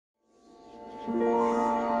You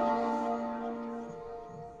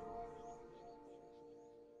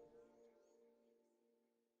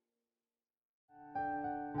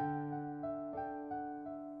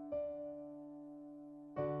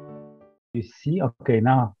see, okay,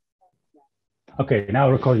 now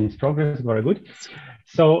recording is progress, very good.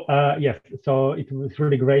 So yes, so it was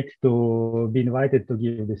really great to be invited to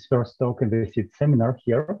give this first talk in the seminar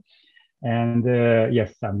here. And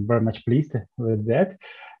yes, I'm very much pleased with that.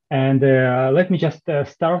 And let me just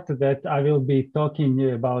start that I will be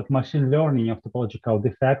talking about machine learning of topological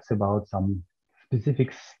defects, about some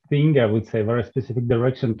specific thing, I would say very specific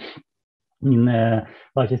direction in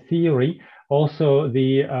lattice theory. Also,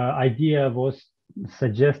 the idea was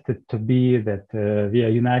suggested to be that we are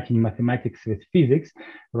uniting mathematics with physics.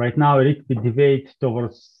 Right now, a little bit debate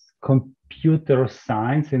towards computer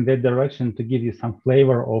science in that direction to give you some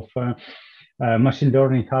flavor of machine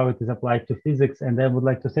learning, how it is applied to physics. And I would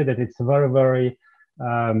like to say that it's a very, very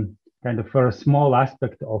kind of a small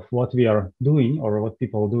aspect of what we are doing or what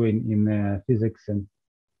people are doing in physics and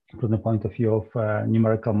from the point of view of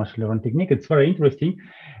numerical machine learning technique. It's very interesting.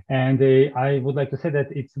 And I would like to say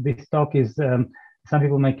that this talk is, some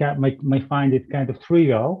people may find it kind of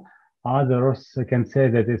trivial. Others can say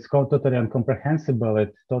that it's totally incomprehensible.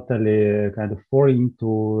 It's totally kind of foreign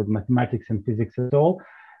to mathematics and physics at all.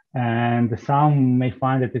 And some may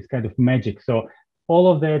find that it's kind of magic. So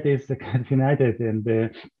all of that is kind of united,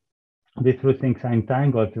 and these three things are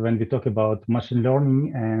entangled when we talk about machine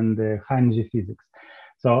learning and high energy physics.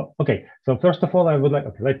 So, okay, so first of all, I would like,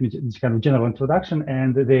 let me just kind of general introduction,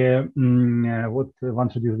 and what one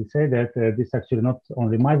should usually say that this is actually not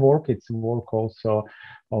only my work, it's work also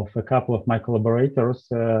of a couple of my collaborators,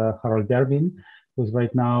 Harold Dervin, who's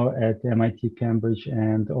right now at MIT Cambridge,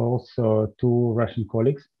 and also two Russian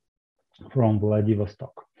colleagues from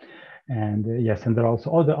Vladivostok. And yes, and there are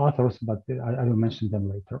also other authors, but I will mention them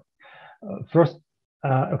later. First,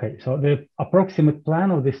 okay, so the approximate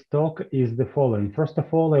plan of this talk is the following. First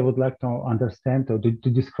of all, I would like to understand or to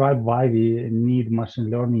describe why we need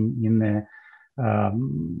machine learning in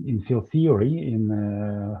field theory, in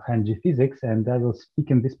high energy physics, and I will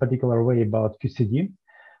speak in this particular way about QCD,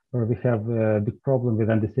 where we have a big problem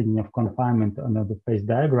with understanding of confinement under the phase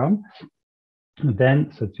diagram.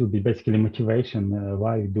 Then, so it will be basically motivation,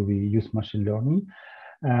 why do we use machine learning?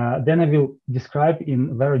 Then I will describe in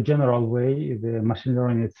a very general way the machine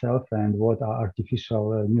learning itself and what are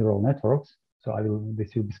artificial neural networks. So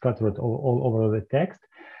this will be scattered all over the text.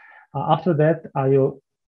 After that, I will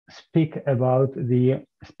speak about the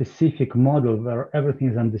specific model where everything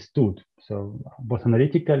is understood. So both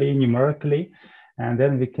analytically, numerically, and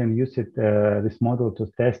then we can use it, this model to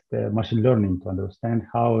test machine learning to understand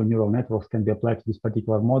how neural networks can be applied to this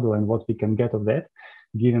particular model and what we can get of that,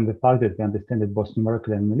 given the fact that we understand it both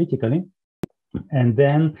numerically and analytically. And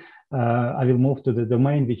then I will move to the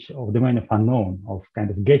domain domain of unknown, of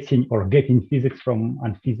kind of getting physics from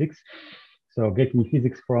unphysics. So getting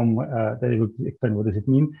physics from, that I will explain what does it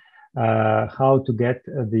mean, how to get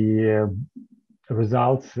the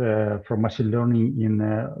results from machine learning in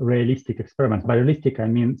realistic experiments. By realistic, I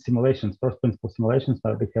mean simulations, first principle simulations,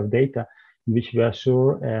 where we have data in which we are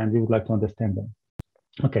sure and we would like to understand them.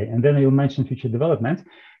 Okay, and then I will mention future developments.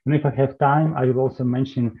 And if I have time, I will also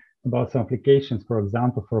mention about some applications, for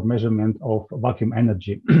example, for measurement of vacuum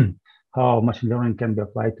energy, how machine learning can be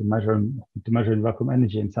applied to measuring vacuum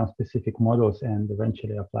energy in some specific models and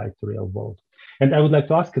eventually applied to real world. And I would like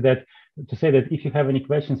to ask that, to say that if you have any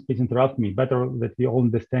questions, please interrupt me. Better that we all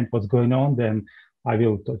understand what's going on, then I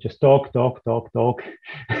will just talk in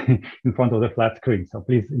front of the flat screen. So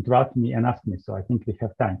please interrupt me and ask me. So I think we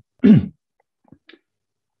have time.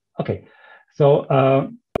 Okay, so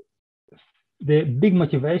the big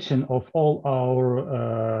motivation of all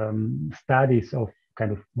our studies of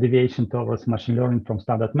kind of deviation towards machine learning from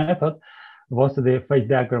standard method was the phase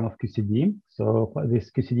diagram of QCD. So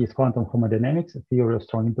this QCD is quantum homodynamics, a theory of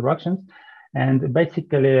strong interactions. And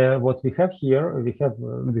basically what we have here, we have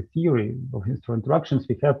the theory of strong interactions,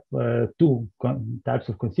 we have two types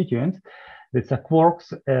of constituents. That's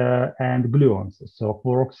quarks and gluons. So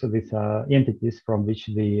quarks, these are entities from which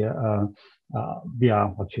we are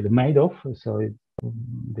actually made of. So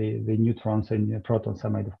the neutrons and protons are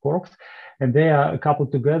made of quarks, and they are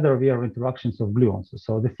coupled together via interactions of gluons.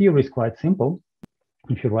 So the theory is quite simple.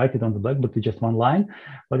 If you write it on the blackboard to just one line,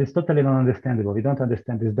 but it's totally non-understandable. We don't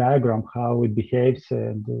understand this diagram, how it behaves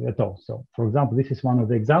at all. So for example, this is one of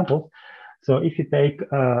the examples. So if you take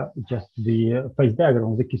just the phase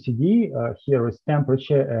diagram of the QCD, here is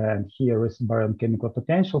temperature and here is baryon chemical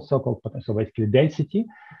potential, so-called potential, basically density.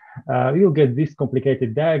 you'll get this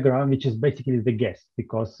complicated diagram, which is basically the guess,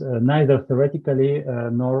 because neither theoretically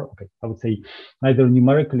nor, I would say, neither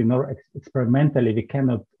numerically nor experimentally, we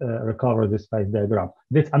cannot recover this phase diagram.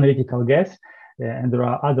 That's analytical guess, and there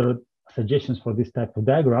are other suggestions for this type of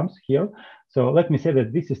diagrams here. So let me say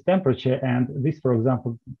that this is temperature, and this, for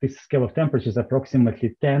example, this scale of temperature is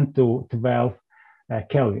approximately 10 to 12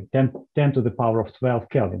 Kelvin, 10 to the power of 12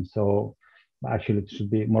 Kelvin. So actually it should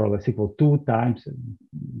be more or less equal 2 times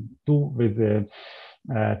 2 with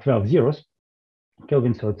 12 zeros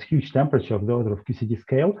Kelvin. So it's huge temperature of the order of QCD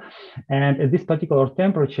scale. And at this particular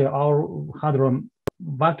temperature, our hadron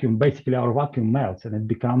vacuum, basically our vacuum melts and it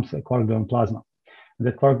becomes a quark-gluon plasma.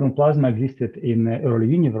 The quark-gluon plasma existed in the early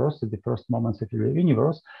universe, at the first moments of the early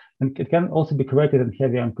universe, and it can also be created in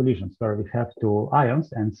heavy ion collisions where we have two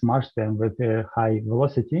ions and smash them with a high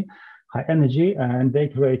velocity, high energy, and they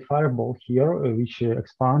create fireball here, which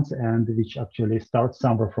expands and which actually starts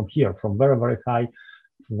somewhere from here, from very,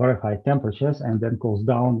 very high temperatures, and then cools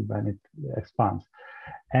down when it expands.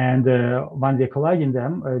 And when we're colliding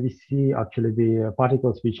them, we see actually the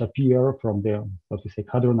particles which appear from the, what we say,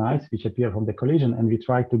 hadron ice, which appear from the collision, and we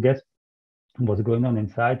try to guess what's going on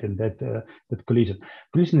inside in that collision.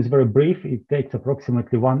 Collision is very brief. It takes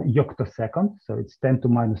approximately 1 yoctosecond, so it's 10 to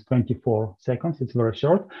minus 24 seconds. It's very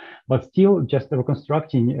short, but still just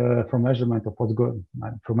reconstructing from measurement of what's going,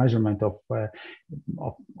 from measurement of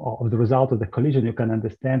the result of the collision, you can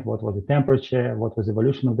understand what was the temperature, what was the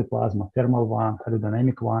evolution of the plasma, thermal one,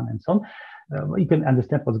 hydrodynamic one, and so on. You can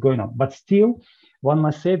understand what's going on, but still, one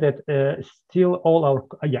must say that still all our,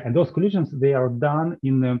 and those collisions, they are done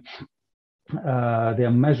in they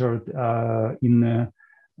are measured in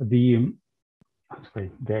the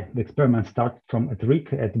experiment started from at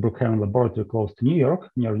RIC at Brookhaven Laboratory close to near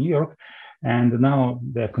New York, and now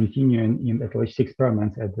they're continuing in at least 6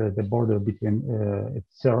 experiments at the border between at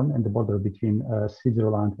CERN and the border between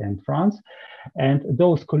Switzerland and France. And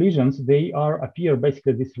those collisions, they appear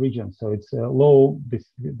basically this region. So it's low.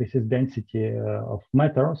 This is density of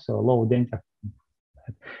matter, so low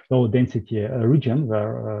density region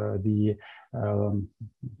where the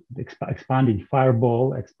expanding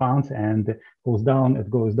fireball expands and goes down. It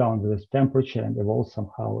goes down with temperature and evolves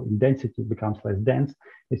somehow in density, becomes less dense,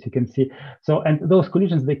 as you can see. So, and those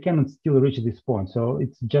collisions, they cannot still reach this point. So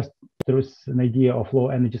it's just, there is an idea of low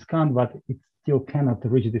energy scan, but it still cannot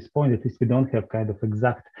reach this point. At least we don't have kind of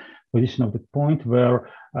exact position of the point where,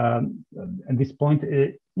 and this point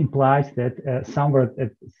implies that somewhere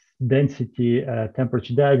at density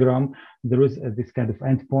temperature diagram, there is this kind of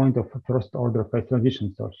endpoint of first order phase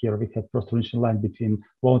transition. So here we have first transition line between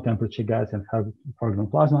low temperature gas and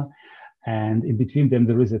quark-gluon plasma, and in between them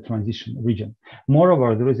there is a transition region.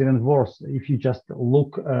 Moreover, there is even worse. If you just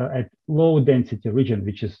look at low density region,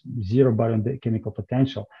 which is 0 baryon chemical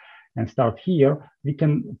potential, and start here, we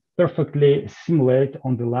can perfectly simulate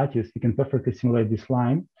on the lattice. We can perfectly simulate this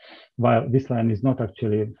line, while this line is not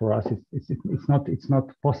actually for us. It's not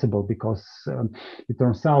possible because it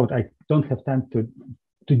turns out I don't have time to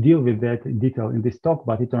deal with that in detail in this talk.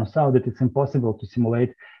 But it turns out that it's impossible to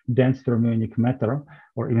simulate dense fermionic matter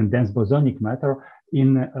or even dense bosonic matter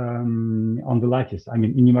in on the lattice. I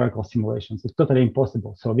mean, in numerical simulations, it's totally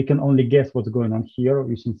impossible. So we can only guess what's going on here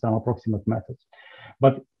using some approximate methods.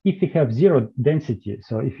 But if you have 0 density,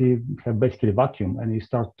 so if you have basically vacuum and you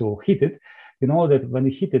start to heat it, you know that when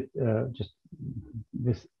you heat it just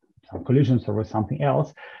with some collisions or with something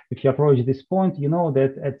else, if you approach this point, you know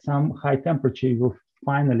that at some high temperature, you will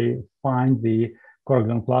finally find the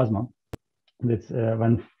quark-gluon plasma. That's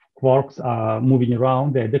when quarks are moving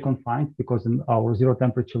around, they're deconfined, because in our 0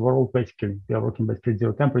 temperature world, basically, we are working basically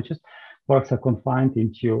 0 temperatures. Quarks are confined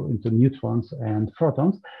into neutrons and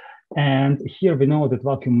protons. And here we know that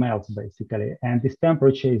vacuum melts basically, and this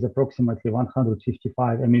temperature is approximately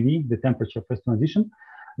 155 MeV, the temperature of phase transition.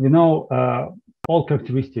 We know all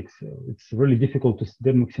characteristics. It's really difficult to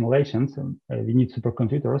do simulations. We need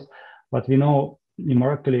supercomputers, but we know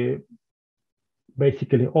numerically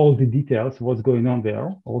basically all the details, what's going on there.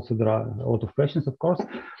 Also, there are a lot of questions, of course,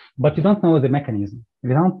 but you don't know the mechanism.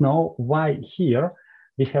 We don't know why here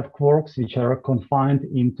we have quarks which are confined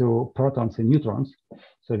into protons and neutrons.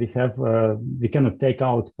 So we have, we cannot take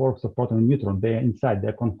out quarks or proton and neutron. They are inside,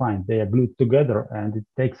 they're confined, they are glued together, and it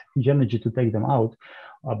takes huge energy to take them out.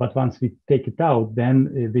 But once we take it out,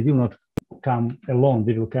 then they will not come alone.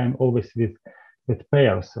 They will come always with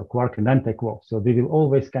pairs, so quark and anti-quark. So they will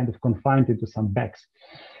always kind of confined into some bags,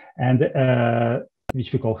 and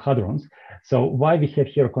which we call hadrons. So why we have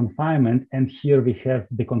here confinement, and here we have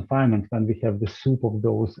deconfinement when we have the soup of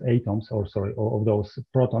those atoms, or sorry, of those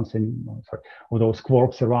protons and of those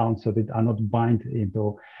quarks around, so they are not bind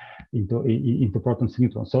into into protons and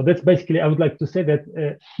neutrons. So that's basically, I would like to say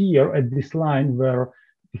that here at this line where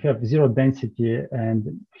we have zero density and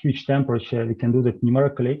huge temperature, we can do that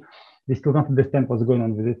numerically. We still don't understand what's going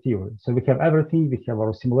on with the theory. So we have everything, we have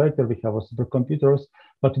our simulator, we have our supercomputers,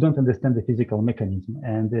 but we don't understand the physical mechanism.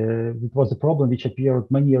 And it was a problem which appeared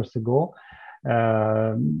many years ago,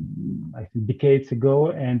 I think decades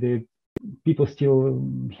ago, and people still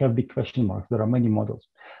have big question marks. There are many models.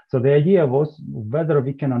 So the idea was whether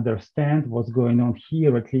we can understand what's going on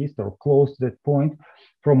here at least, or close to that point,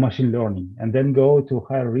 from machine learning, and then go to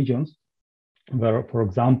higher regions where, for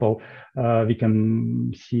example, we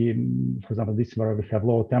can see, for example, this where we have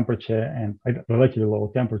low temperature and relatively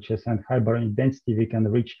low temperatures and high baryon density. We can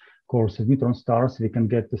reach cores of neutron stars. We can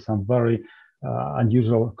get to some very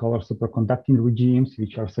unusual color superconducting regimes,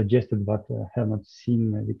 which are suggested but have not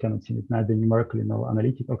seen. We cannot see it neither numerically nor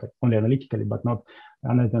analytically. Okay, only analytically, but not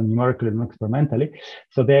neither numerically nor experimentally.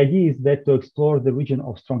 So the idea is that to explore the region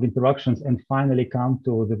of strong interactions and finally come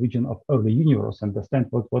to the region of early universe, understand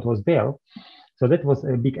what was there. So that was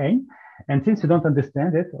a big aim. And since we don't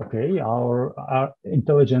understand it, okay, our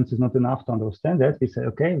intelligence is not enough to understand that. We say,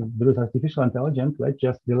 okay, there is artificial intelligence. Let's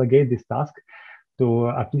just delegate this task to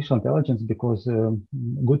artificial intelligence, because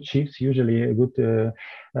good chiefs, usually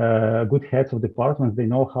good heads of departments, they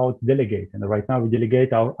know how to delegate. And right now we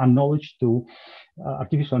delegate our unknowledge to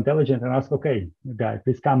artificial intelligence and ask, okay, guy,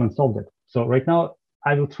 please come and solve that. So right now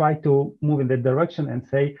I will try to move in that direction and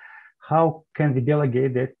say, how can we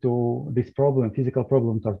delegate that to this problem, physical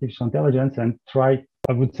problem, to artificial intelligence, and try,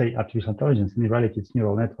 I would say artificial intelligence, in reality it's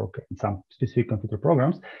neural network in some specific computer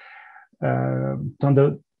programs,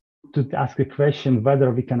 to ask a question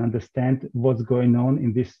whether we can understand what's going on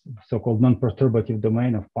in this so-called non-perturbative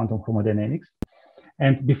domain of quantum thermodynamics.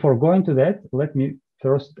 And before going to that, let me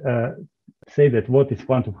first say that what is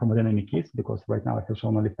quantum thermodynamics is, because right now I have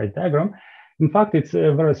shown only phase diagram. In fact, it's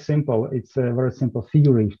very simple. It's a very simple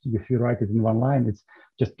theory. If you write it in one line, it's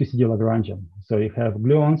just QCD Lagrangian. So you have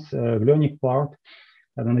gluons, gluonic part,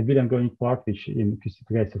 and then a billion gluonic part, which in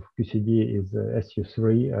case of QCD is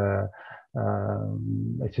SU3,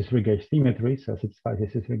 SU3 gauge symmetry, so satisfies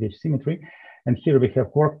SU3 gauge symmetry. And here we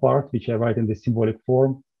have quark part, which I write in the symbolic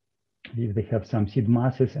form. They have some seed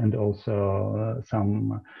masses and also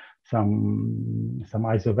some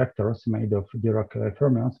isovectors made of Dirac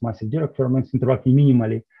fermions, massive Dirac fermions, interacting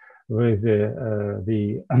minimally with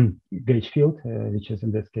the gauge field, which is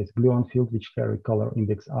in this case gluon field, which carry color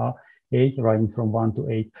index R, 8, running from 1 to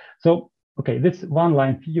 8. So, okay, this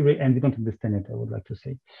one-line theory, and we don't understand it, I would like to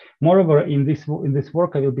say. Moreover, in this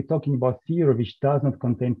work, I will be talking about theory which does not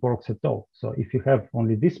contain quarks at all. So if you have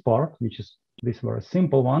only this part, which is this very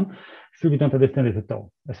simple one, still we don't understand it at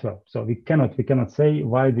all as well. So we cannot say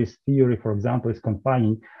why this theory, for example, is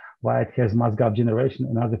confining, why it has mass gap generation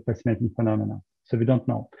and other fascinating phenomena. So we don't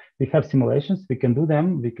know. We have simulations, we can do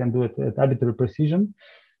them, we can do it at arbitrary precision,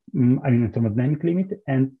 I mean, at thermodynamic limit,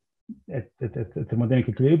 and at thermodynamic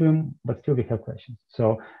equilibrium, but still we have questions.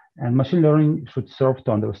 So, and machine learning should serve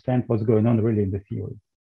to understand what's going on really in the theory.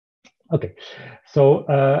 Okay, so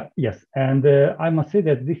yes, and I must say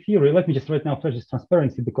that the theory, let me just right now flash this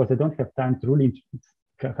transparency, because I don't have time to really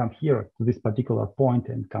come here to this particular point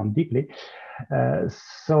and come deeply.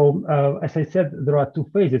 So as I said, there are two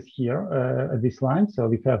phases here at this line. So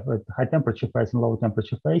we have a high temperature phase and low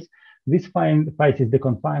temperature phase. This phase is the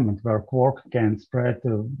confinement, where quark can spread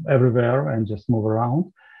everywhere and just move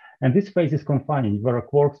around. And this phase is confining, where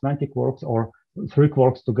quarks, antiquarks, or three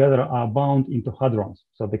quarks together are bound into hadrons.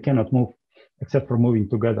 So they cannot move except for moving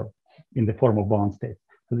together in the form of bound state.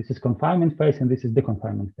 So this is confinement phase, and this is the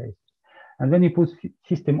confinement phase. And then you put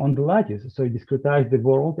system on the lattice, so you discretize the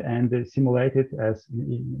world and simulate it as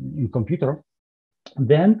in computer.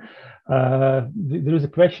 Then there is a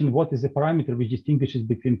question: what is the parameter which distinguishes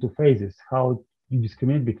between two phases? How you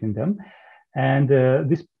discriminate between them? And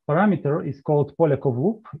this parameter is called Polyakov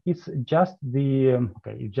loop. It's just the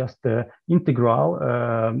integral,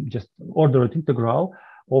 just ordered integral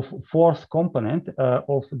of force component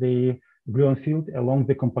of the gluon field along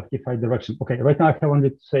the compactified direction. Okay, right now I have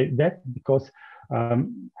only to say that because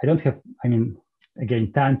I don't have, I mean,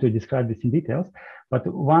 again, time to describe this in details. But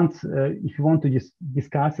once, if you want to just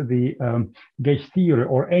discuss the gauge theory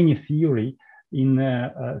or any theory in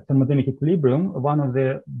thermodynamic equilibrium, one of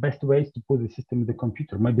the best ways to put the system in the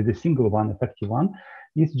computer, maybe the single one, effective one,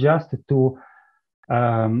 is just to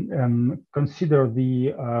consider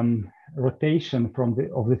the rotation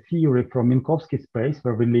of the theory from Minkowski space,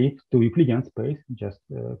 where we live, to Euclidean space. Just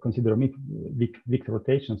consider big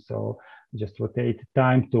rotation. So just rotate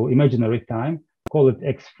time to imaginary time call it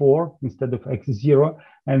X4 instead of X0,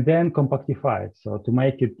 and then compactify it. So to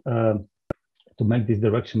make it, to make this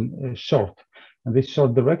direction short. And this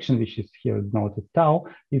short direction, which is here denoted tau,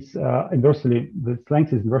 is inversely, the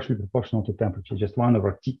length is inversely proportional to temperature, just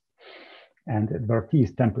 1/t. And where t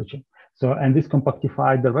is temperature. So, and this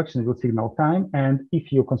compactified direction will signal time. And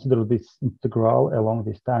if you consider this integral along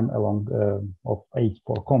this time along of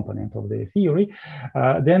H4 component of the theory,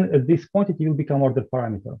 then this quantity will become ordered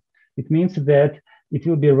parameter. It means that it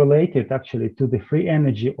will be related actually to the free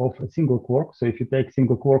energy of a single quark. So if you take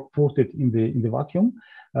single quark, put it in the vacuum,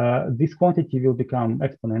 this quantity will become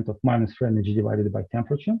exponent of minus free energy divided by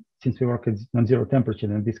temperature. Since we work at non-zero temperature,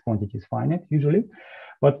 then this quantity is finite usually.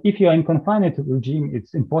 But if you are in confined regime,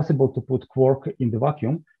 it's impossible to put quark in the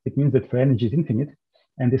vacuum. It means that free energy is infinite,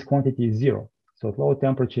 and this quantity is zero. So at low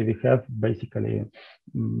temperature, we have basically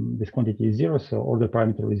this quantity is zero, so order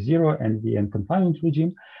parameter is zero, and we are in confinement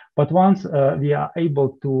regime. But once we are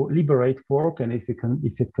able to liberate quark, and if it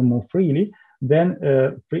can move freely, then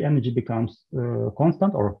free energy becomes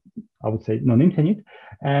constant, or I would say non-infinite,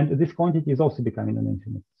 and this quantity is also becoming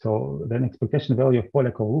non-infinite. So then expectation value of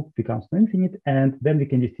Poisson loop becomes non-infinite, and then we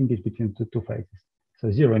can distinguish between two phases.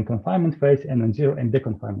 So zero in confinement phase and non-zero in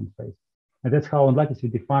deconfinement phase. And that's how on lattice we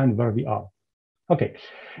define where we are. Okay,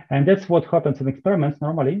 and that's what happens in experiments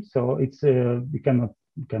normally. So it's we can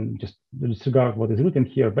just disregard what is written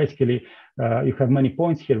here. Basically, you have many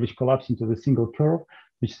points here which collapse into the single curve,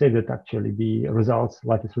 which say that actually the results,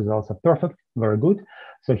 lattice results, are perfect, very good.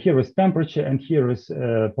 So here is temperature, and here is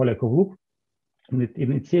Poisson loop. And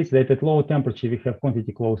it says that at low temperature we have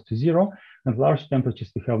quantity close to zero, and large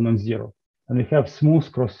temperatures we have non-zero, and we have smooth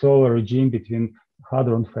crossover regime between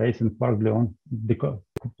hadron phase and quark gluon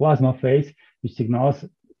plasma phase, which signals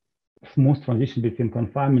smooth transition between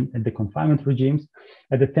confinement and deconfinement regimes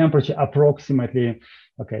at the temperature approximately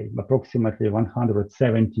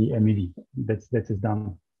 170 MeV. That is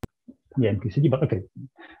done, yeah, in QCD. But okay,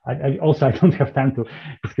 I don't have time to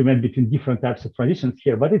discriminate between different types of transitions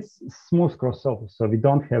here. But it's smooth crossover, so we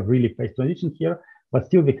don't have really phase transition here. But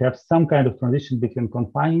still, we have some kind of transition between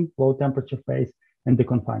confining low temperature phase and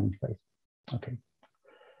deconfining phase. Okay,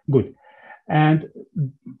 good. And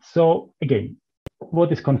so again,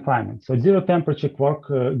 what is confinement? So zero temperature quark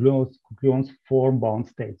gluons form bound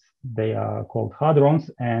states. They are called hadrons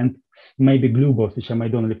and maybe gluons, which are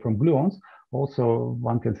made only from gluons. Also,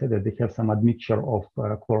 one can say that they have some admixture of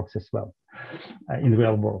quarks as well in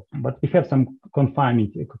real world. But we have some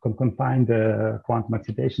confined quantum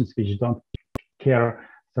excitations which don't care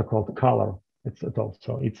so-called color at all.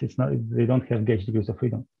 So it's not, they don't have gauge degrees of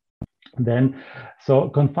freedom. Then, so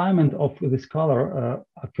confinement of this color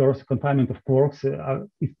occurs. Confinement of quarks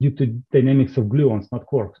is due to dynamics of gluons, not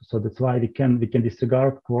quarks. So that's why we can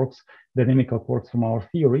disregard quarks, dynamical quarks from our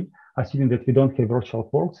theory, assuming that we don't have virtual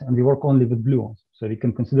quarks and we work only with gluons. So we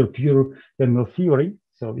can consider pure thermal theory.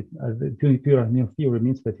 So pure thermal theory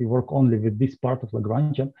means that we work only with this part of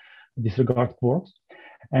Lagrangian, disregard quarks.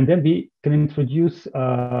 And then we can introduce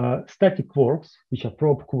static quarks, which are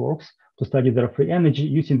probe quarks, to study their free energy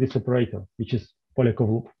using this operator, which is Poisson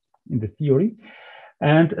loop in the theory.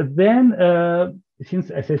 And then,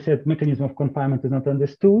 since, as I said, mechanism of confinement is not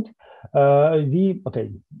understood, we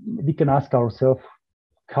can ask ourselves,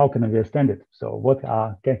 how can we understand it? So what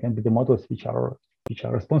can be the models which are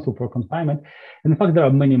responsible for confinement? And in fact, there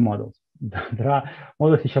are many models. There are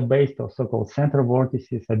models which are based on so-called center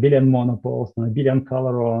vortices, abelian monopoles, abelian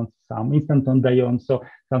colorons, some instanton dyons, so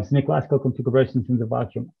some semi-classical configurations in the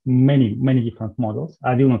vacuum, many different models.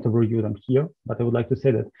 I will not review them here, but I would like to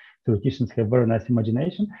say that theoreticians have very nice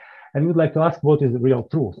imagination. And we would like to ask, what is the real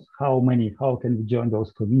truth? How can we join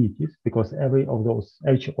those communities? Because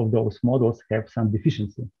each of those models have some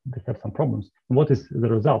deficiency, they have some problems. And what is the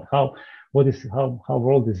result? How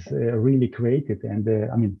world is really created?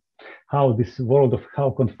 And how this world of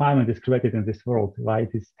how confinement is created in this world, why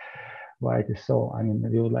it is so. I mean,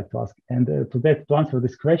 we would like to ask. And to answer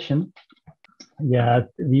this question, yeah,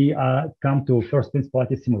 we come to first principle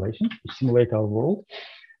lattice simulations, which simulate our world.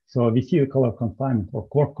 So we see the color confinement or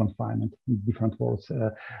quark confinement in different worlds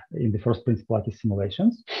in the first principle lattice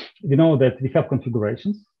simulations. We know that we have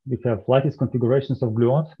configurations. We have lattice configurations of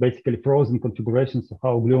gluons, basically frozen configurations of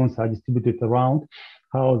how gluons are distributed around,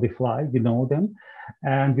 how they fly. We know them.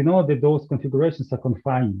 And we know that those configurations are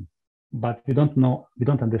confining, but we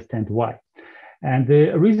don't understand why. And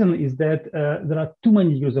the reason is that there are too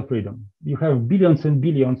many degrees of freedom. You have billions and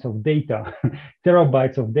billions of data,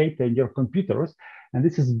 terabytes of data in your computers, and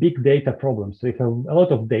this is big data problem. So you have a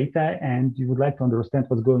lot of data and you would like to understand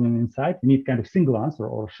what's going on inside. You need kind of single answer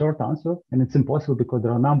or short answer, and it's impossible because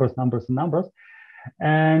there are numbers.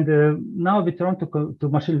 And now we turn to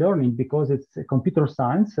machine learning because it's a computer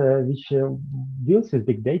science which deals with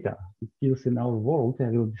big data. It deals in our world. I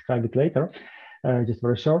will describe it later, just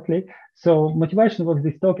very shortly. So motivation of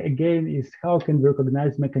this talk again is how can we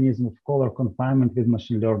recognize mechanism of color confinement with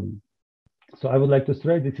machine learning. So I would like to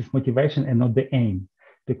stress this is motivation and not the aim,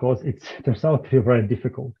 because it turns out to be very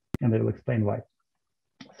difficult, and I will explain why.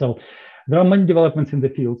 So there are many developments in the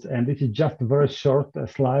fields, and this is just a very short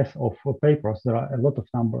slice of papers. There are a lot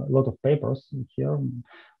of papers here.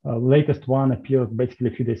 Latest one appeared basically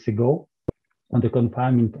a few days ago on the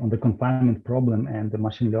confinement problem and the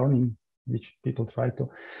machine learning, which people try to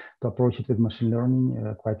approach it with machine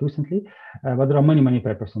learning quite recently. But there are many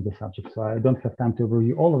papers on the subject, so I don't have time to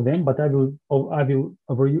review all of them, but I will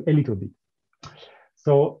overview a little bit.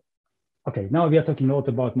 So, okay, now we are talking a lot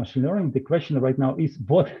about machine learning. The question right now is,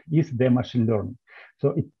 what is the machine learning?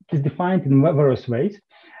 So it is defined in various ways.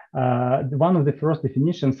 One of the first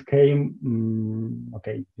definitions came,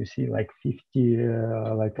 okay, you see, like 60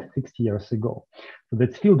 years ago. So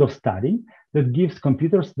that's field of study that gives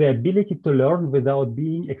computers the ability to learn without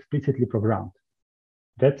being explicitly programmed.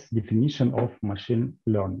 That's definition of machine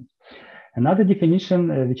learning. Another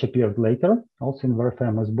definition which appeared later, also in a very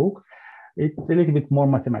famous book, it's a little bit more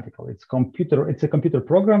mathematical. It's a computer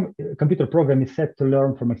program. A computer program is set to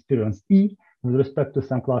learn from experience E with respect to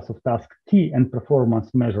some class of task T and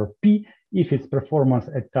performance measure P if its performance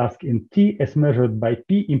at task in T as measured by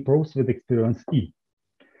P improves with experience E.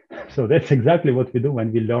 So that's exactly what we do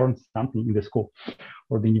when we learn something in the school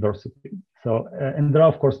or the university. So, and there are,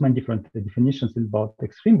 of course, many different definitions about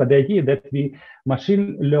extreme, but the idea that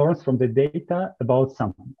machine learns from the data about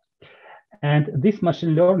something. And this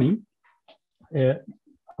machine learning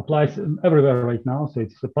applies everywhere right now. So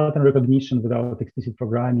it's a pattern recognition without explicit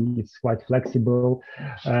programming. It's quite flexible.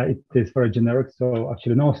 It is very generic. So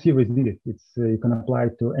actually no theory is needed. You can apply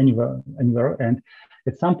it to anywhere. And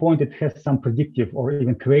at some point it has some predictive or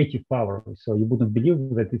even creative power. So you wouldn't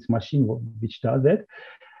believe that it's machine which does that.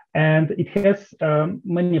 And it has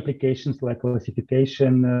many applications like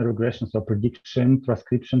classification, regression, so prediction,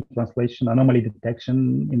 transcription, translation, anomaly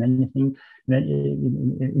detection in anything,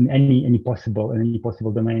 in any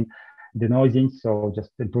possible domain, denoising, so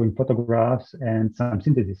just improving photographs, and some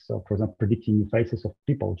synthesis. So, for example, predicting new faces of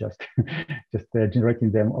people, just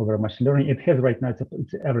generating them over machine learning. It has right now,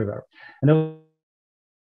 it's everywhere. And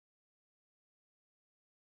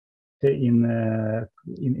in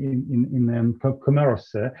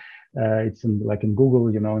commerce, it's like in Google,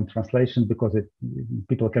 in translation, because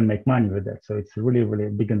people can make money with that. So it's really a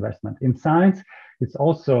big investment. In science, it's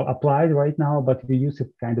also applied right now, but we use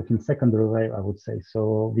it kind of in secondary way, I would say.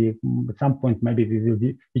 So at some point, maybe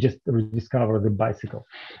we just rediscover the bicycle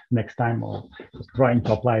next time, or just trying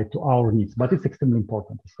to apply it to our needs. But it's extremely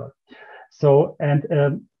important as well. So, and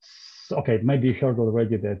okay, maybe you heard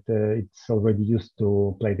already that it's already used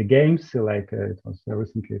to play the games. Like it was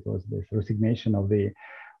recently, it was this resignation of the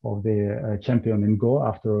champion in Go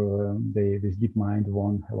after this DeepMind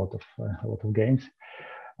won a lot of games,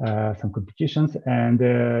 some competitions, and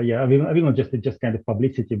yeah, I will not just kind of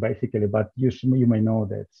publicity basically, but you may know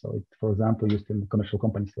that. So it, for example, used in commercial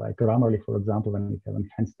companies like Grammarly, for example, when we have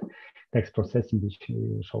enhanced text processing, which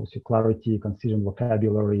shows you clarity, concision,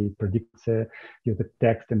 vocabulary, predicts you the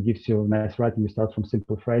text and gives you nice writing. You start from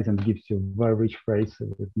simple phrase and gives you very rich phrase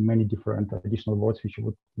with many different additional words which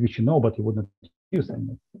you know but you would not use,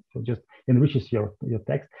 and so just enriches your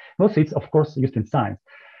text. And also, it's of course used in science.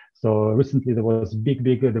 So recently there was big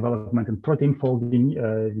development in protein folding,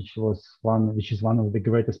 which is one of the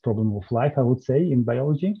greatest problems of life, I would say, in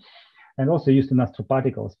biology. And also used in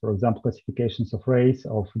astroparticles, for example, classifications of rays,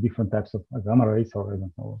 of different types of gamma rays, or I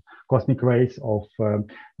don't know, cosmic rays, of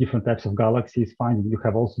different types of galaxies. Finding you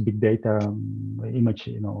have also big data image,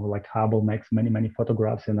 like Hubble makes many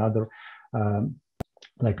photographs, and other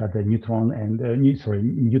like other Newton and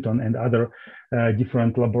other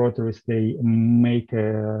different laboratories. They make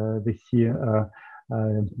they see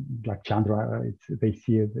like Chandra. They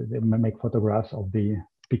make photographs of the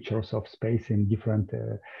pictures of space in different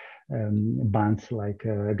bands like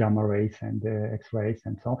gamma rays and X-rays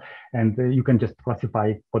and so on. And you can just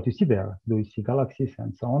classify what you see there. Do you see galaxies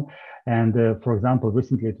and so on? And for example,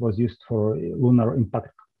 recently it was used for lunar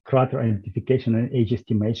impact crater identification and age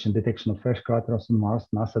estimation, detection of fresh craters on Mars.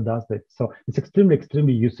 NASA does that. So it's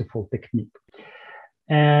extremely useful technique.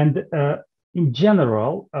 And in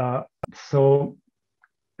general, so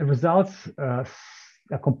the results are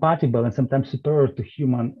compatible and sometimes superior to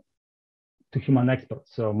human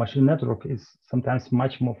experts. So machine network is sometimes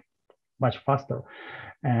much faster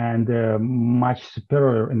and much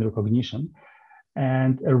superior in recognition.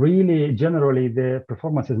 And really, generally, the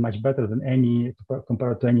performance is much better than any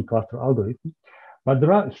compared to any cluster algorithm. But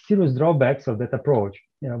there are serious drawbacks of that approach.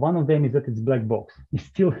 One of them is that it's black box. It's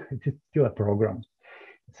still a program.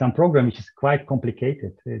 Some program which is quite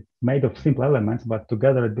complicated. It's made of simple elements, but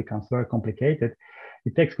together it becomes very complicated.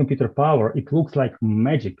 It takes computer power. It looks like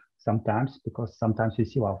magic sometimes, because sometimes you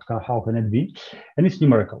see, well, how can it be? And it's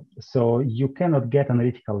numerical. So you cannot get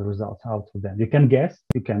analytical results out of them. You can guess,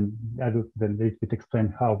 you can, I will then a little bit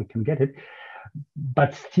explain how we can get it,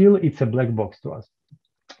 but still it's a black box to us.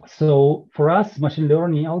 So for us, machine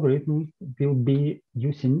learning algorithms will be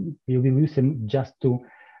using just to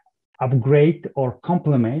upgrade or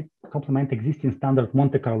complement existing standard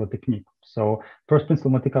Monte-Carlo technique. So first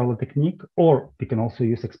principle Monte-Carlo technique, or we can also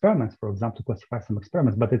use experiments, for example, to classify some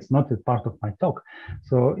experiments, but it's not a part of my talk.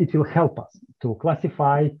 So it will help us to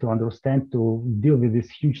classify, to understand, to deal with this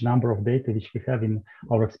huge number of data which we have in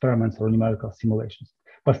our experiments or numerical simulations.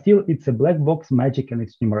 But still, it's a black box magic and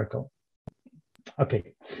it's numerical.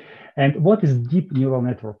 Okay. And what is deep neural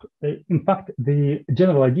network? In fact, the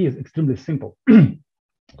general idea is extremely simple.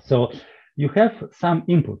 So you have some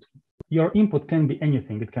input. Your input can be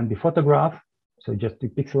anything. It can be photograph, so just to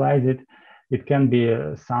pixelize it. It can be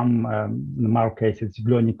in our case, it's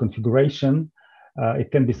Boolean configuration.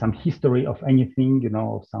 It can be some history of anything,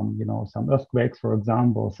 some earthquakes, for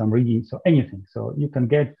example, some readings, so anything. So you can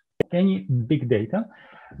get any big data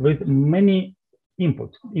with many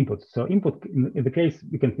inputs. So input, in the case,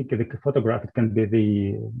 you can think of the photograph, it can be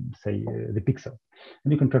the pixel,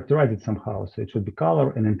 and you can characterize it somehow. So it should be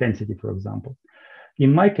color and intensity, for example.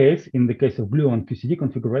 In my case, in the case of Boolean QCD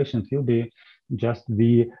configuration, it will be just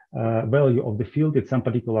the value of the field at some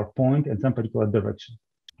particular point and some particular direction.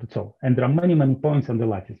 That's all. And there are many, many points on the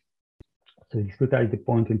lattice. So we discretize the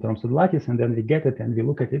point in terms of the lattice, and then we get it and we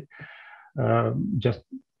look at it. Just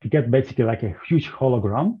to get basically like a huge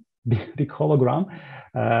hologram, big hologram,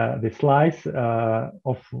 the slice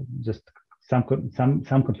of just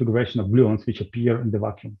some configuration of gluons which appear in the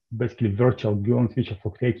vacuum, basically virtual gluons which are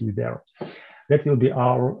fluctuating there. That will be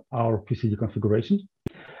our QCD configuration.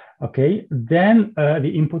 Okay, then we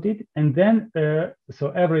input it, and then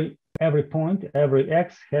so every point, every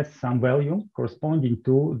x has some value corresponding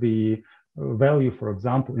to the value. For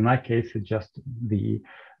example, in my case, it's just the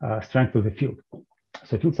strength of the field.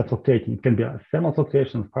 So fields are fluctuating. It can be thermal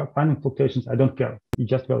fluctuations, confining fluctuations. I don't care. It's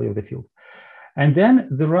just value of the field. And then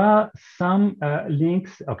there are some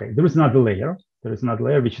links. Okay, there is another layer. There is another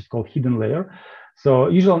layer which is called hidden layer. So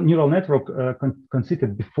usual neural network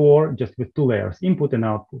consisted before just with two layers, input and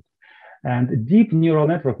output. And deep neural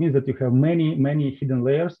network means that you have many, many hidden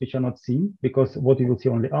layers which are not seen, because what you will see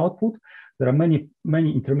on the output, there are many,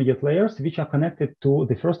 many intermediate layers which are connected to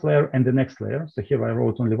the first layer and the next layer. So here I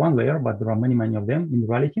wrote only one layer, but there are many, many of them in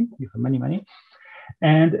reality. You have many, many.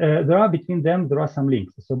 And there are between them, there are some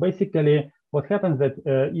links. So basically what happens that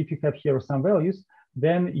if you have here some values,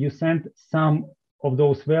 then you send some of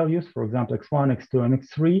those values, for example, x1, x2, and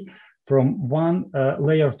x3, from one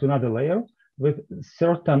layer to another layer with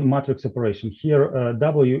certain matrix operation. Here,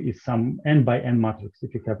 W is some n by n matrix.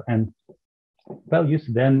 If you have n values,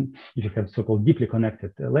 then if you have so-called deeply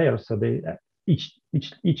connected layers, so they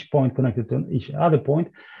each point connected to each other point,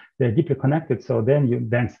 they're deeply connected. So then you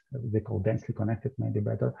they call densely connected, maybe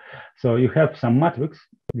better. So you have some matrix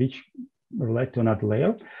which relate to another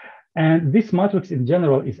layer. And this matrix in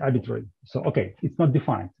general is arbitrary. So, okay, it's not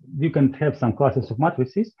defined. You can have some classes of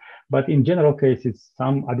matrices, but in general case, it's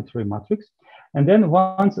some arbitrary matrix. And then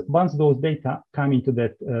once those data come into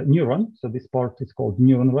that neuron, so this part is called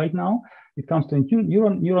neuron right now, it comes to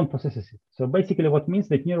neuron processes it. So basically what means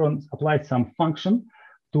that neuron applies some function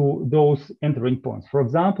to those entering points. For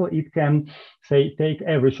example, it can say, take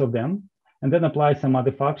average of them and then apply some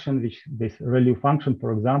other function, which this ReLU function,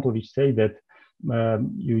 for example, which say that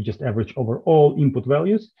you just average over all input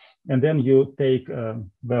values, and then you take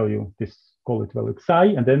value, call it value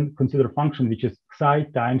xi, and then consider a function which is xi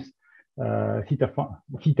times theta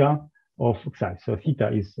of xi. So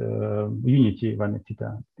theta is unity when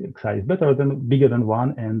theta xi is bigger than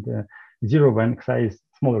 1, and 0 when xi is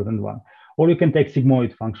smaller than 1. Or you can take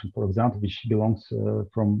sigmoid function, for example, which belongs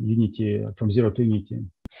from 0 to unity.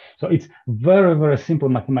 So it's very, very simple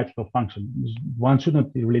mathematical function. One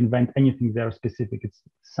shouldn't really invent anything there specific. It's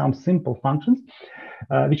some simple functions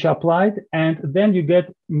which are applied, and then you get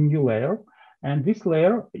new layer. And this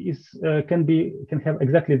layer is can have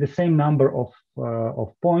exactly the same number of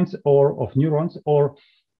points or of neurons, or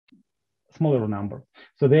smaller number.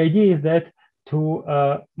 So the idea is that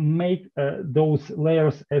to make those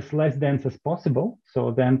layers as less dense as possible.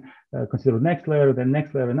 So then consider next layer, then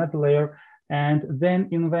next layer, another layer. and then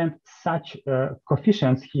invent such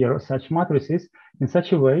coefficients here, such matrices in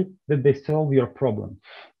such a way that they solve your problem.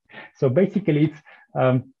 So basically, it's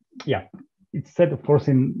yeah, it's said, of course,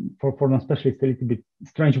 for non-specialists a little bit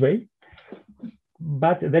strange way,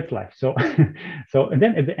 but that's life. So and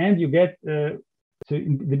then at the end you get so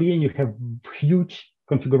in the beginning you have huge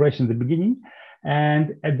configuration at the beginning, and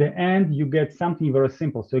at the end you get something very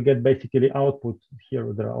simple. So you get basically output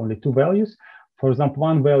here. There are only two values. For example,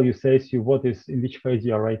 one value says you what is in which phase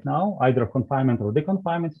you are right now, either confinement or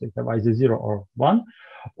deconfinement. So you have either 0 or 1,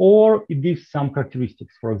 or it gives some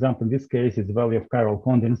characteristics. For example, in this case, it's the value of chiral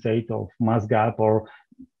condensate, of mass gap, or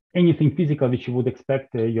anything physical which you would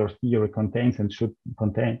expect your theory contains and should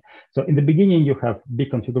contain. So in the beginning, you have big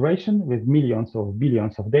configuration with millions or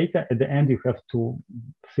billions of data. At the end, you have two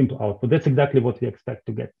simple output. That's exactly what we expect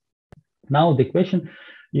to get. Now the question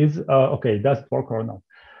is, okay, does it work or not?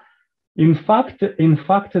 In fact, in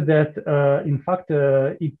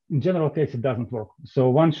general case, it doesn't work. So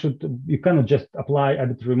you cannot just apply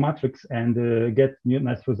arbitrary matrix and get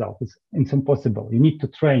nice results. It's impossible. You need to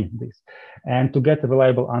train this and to get a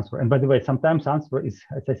reliable answer. And by the way, sometimes answer is,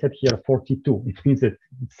 as I said here, 42. It means that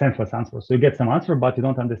it's senseless answer. So you get some answer, but you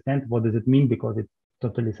don't understand what does it mean because it's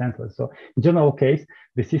totally senseless. So in general case,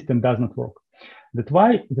 the system does not work. That's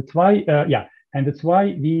why, yeah. And that's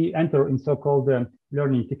why we enter in so-called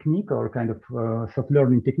learning technique or kind of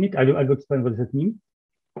self-learning technique. I will explain what does it mean.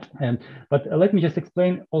 But let me just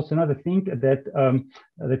explain also another thing that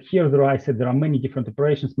that here I said there are many different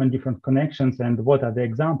operations, many different connections, and what are the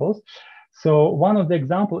examples. So one of the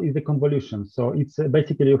examples is the convolution. So it's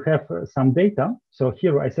basically you have some data. So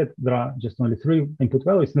here I said there are just only 3 input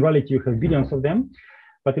values. In reality, you have billions of them.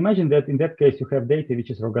 But imagine that in that case, you have data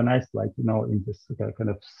which is organized like, you know, in this kind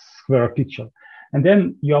of square picture. And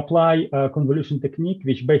then you apply a convolution technique,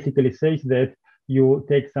 which basically says that you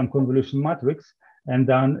take some convolution matrix and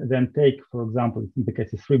then take, for example, in the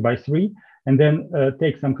case it's 3 by 3, and then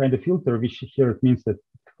take some kind of filter, which here it means that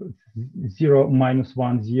 0,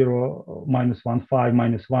 -1, 0, -1, 5,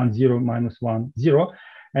 -1, 0, -1, 0.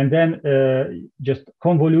 And then just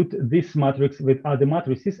convolute this matrix with other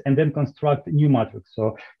matrices and then construct new matrix.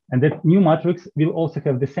 So, and that new matrix will also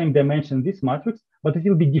have the same dimension this matrix, but it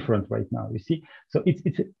will be different right now, you see? So it's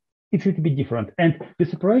a little bit different. And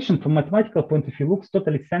this operation from mathematical point of view looks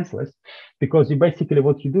totally senseless because you basically,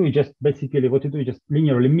 what you do is just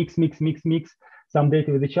linearly mix some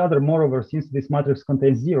data with each other. Moreover, since this matrix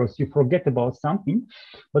contains zeros, you forget about something,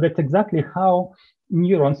 but that's exactly how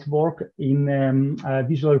neurons work in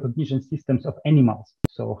visual recognition systems of animals.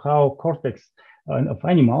 So how cortex of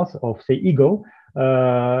animals, of say eagle,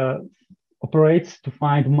 operates to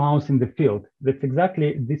find mouse in the field. That's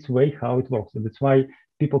exactly this way how it works. So that's why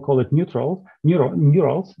people call it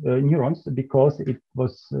neurons, because it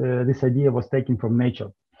was this idea was taken from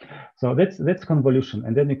nature. So that's convolution,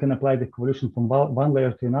 and then you can apply the convolution from one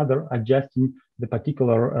layer to another, adjusting the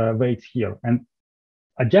particular weights here. And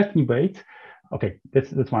adjusting weights, okay,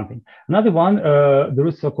 that's one thing. Another one, there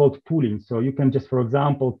is so-called pooling. So you can just, for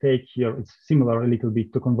example, take here, it's similar a little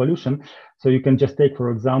bit to convolution. So you can just take, for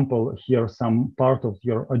example, here some part of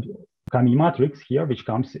your coming matrix here, which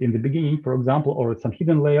comes in the beginning, for example, or some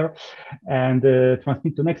hidden layer, and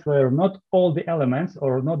transmit to next layer, not all the elements,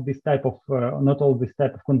 or not this type of, not all this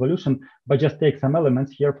type of convolution, but just take some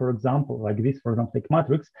elements here, for example, like this, for example, take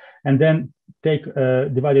matrix, and then take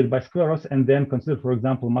divided by squares, and then consider, for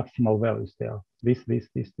example, maximal values there. This.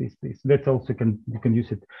 That's also you can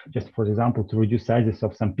use it just, for example, to reduce sizes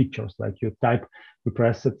of some pictures, like you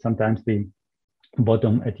press it sometimes the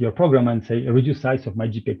bottom at your program and say reduce size of my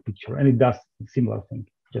JPEG picture, and it does a similar thing,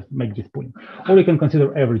 just make this pooling. Or you can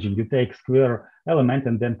consider averaging. You take square element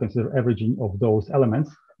and then consider averaging of those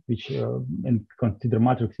elements, which and consider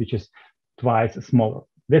matrix which is twice smaller.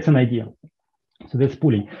 That's an idea. So that's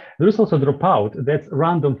pooling. There is also dropout. That's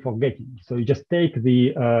random forgetting. So you just take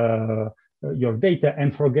the your data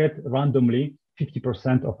and forget randomly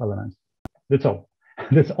 50% of elements. That's all.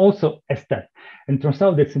 That's also a step. And it turns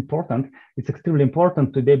out that's important. It's extremely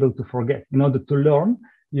important to be able to forget. In order to learn,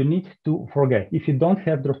 you need to forget. If you don't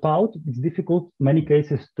have dropout, it's difficult in many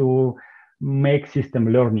cases to make system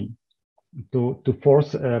learning, to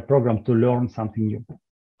force a program to learn something new.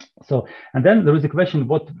 So, and then there is a question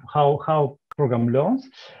how program learns.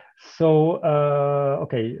 So,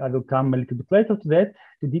 okay, I will come a little bit later to that,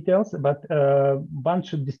 to details, but one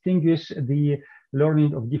should distinguish the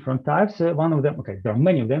learning of different types. One of them, okay, there are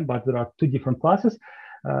many of them, but there are two different classes.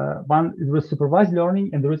 One there is supervised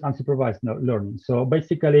learning and there is unsupervised learning. So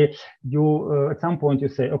basically, you at some point you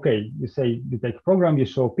say, okay, you take a program, you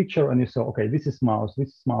show a picture, and you say, okay, this is mouse, this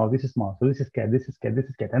is mouse, this is mouse, so this is cat, this is cat, this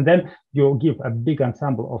is cat, and then you give a big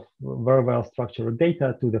ensemble of very well structured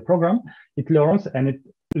data to the program. It learns and it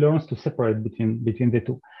learns to separate between the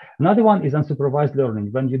two. Another one is unsupervised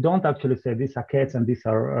learning, when you don't actually say these are cats and these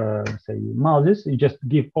are say mouses. You just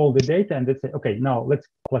give all the data and they say, okay, now let's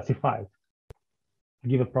classify it.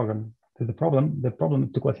 Give a program to the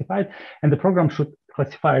problem to classify it, and the program should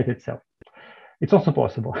classify it itself. It's also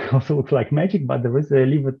possible. It also looks like magic, but there is a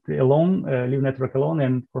leave it alone, leave network alone,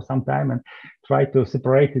 and for some time, and try to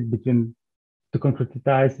separate it between, to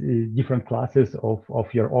concretize different classes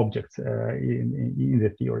of your objects in the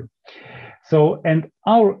theory. So, and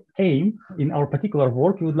our aim in our particular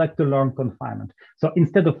work, we would like to learn confinement. So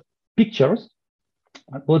instead of pictures,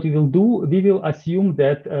 what we will do, we will assume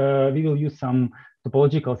that we will use some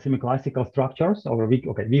topological semi-classical structures, or we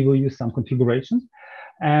will use some configurations,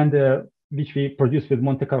 and which we produce with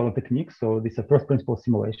Monte-Carlo techniques. So this is a first principle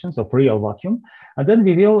simulations of real vacuum. And then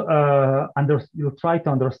we will we'll try to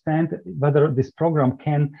understand whether this program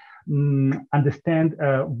can understand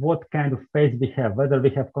what kind of phase we have, whether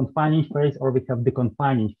we have confining phase or we have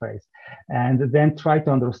deconfining phase, and then try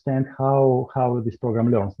to understand how this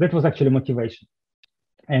program learns. That was actually motivation.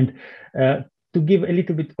 And to give a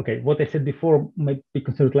little bit, okay, what I said before might be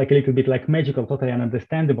considered like a little bit like magical, totally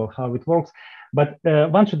ununderstandable how it works. But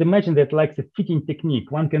one should imagine that like the fitting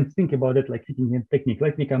technique, one can think about it like fitting technique.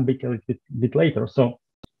 Let me come back a little bit later. So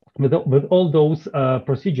with all those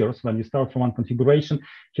procedures, when you start from one configuration,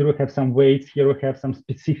 here we have some weights, here we have some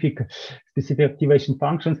specific activation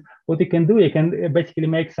functions. What you can do, you can basically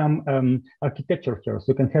make some architecture here.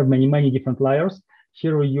 So you can have many different layers.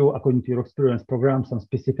 Here you, according to your experience, program some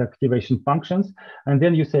specific activation functions, and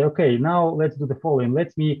then you say, okay, now let's do the following.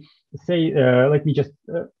 Let me say, let me just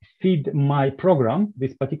feed my program,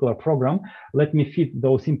 this particular program. Let me feed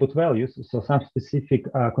those input values, so some specific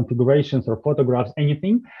configurations or photographs,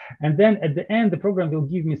 anything, and then at the end, the program will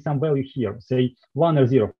give me some value here. Say 1 or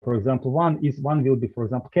 0, for example. 1 will be, for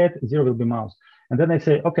example, cat. 0 will be mouse. And then I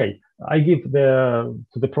say, okay, I give to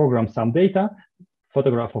the program some data,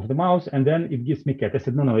 photograph of the mouse, and then it gives me cat. I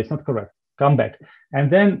said, no, it's not correct. Come back. And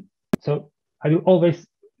then, so I will always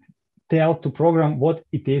tell to program what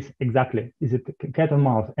it is exactly. Is it cat or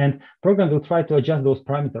mouse? And program will try to adjust those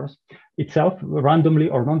parameters itself randomly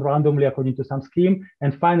or non-randomly according to some scheme,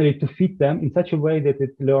 and finally to fit them in such a way that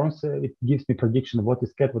it learns, it gives me prediction of what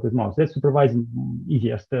is cat, what is mouse. That's supervising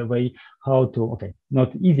easiest way how to, okay,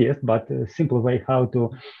 not easiest, but a simple way how to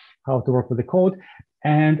work with the code.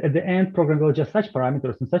 And at the end, program will adjust such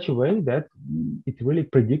parameters in such a way that it really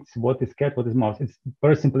predicts what is cat, what is mouse. It's a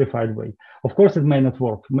very simplified way. Of course, it may not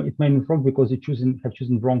work. It may not work because you have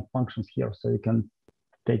chosen wrong functions here. So you can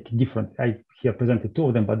take different, I here presented 2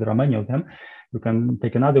 of them, but there are many of them. You can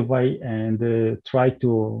take another way and try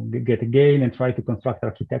to get a gain and try to construct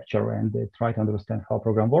architecture and try to understand how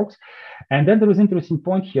program works. And then there is an interesting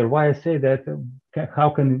point here why I say that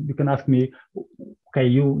you can ask me, okay,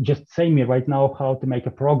 you just say me right now how to make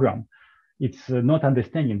a program. It's not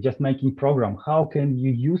understanding, just making program. How can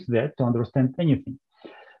you use that to understand anything?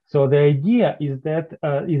 So the idea is that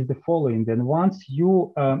is the following. Then once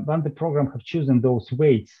the program have chosen those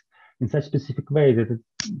weights in such specific way that it,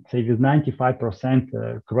 say with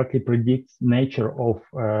 95% correctly predicts nature of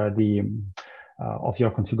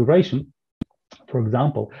your configuration, for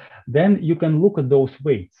example, then you can look at those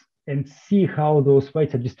weights and see how those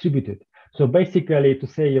weights are distributed. So basically, to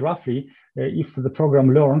say roughly, if the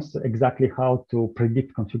program learns exactly how to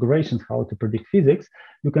predict configurations, how to predict physics,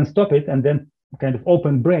 you can stop it and then kind of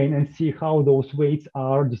open brain and see how those weights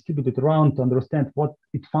are distributed around to understand what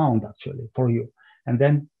it found actually for you. And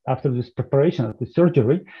then after this preparation of the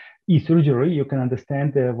surgery, e-surgery, you can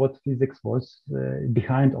understand what physics was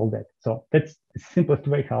behind all that. So that's the simplest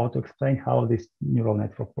way how to explain how this neural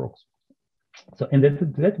network works. So in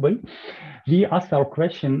that way, we asked our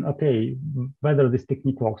question, okay, whether this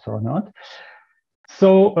technique works or not.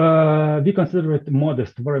 So we consider it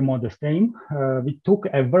modest, very modest aim. We took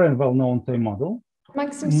a very well-known toy model.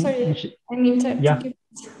 Maxim, sorry, I'm interrupting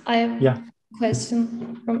you. I have a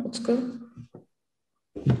question from Utku.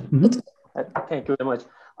 Thank you very much.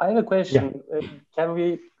 I have a question. Can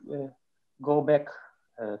we go back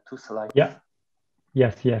 2 slides? Yeah.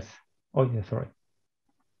 Yes. Oh, yeah, sorry.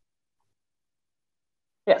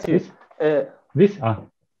 Yes. This?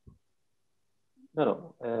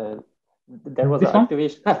 No. There was an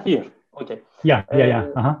activation here. Okay. Yeah.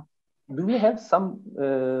 Do we have some?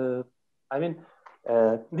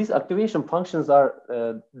 These activation functions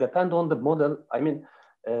are depend on the model. I mean,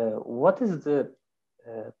 what is the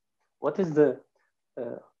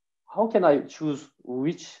how can I choose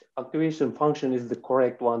which activation function is the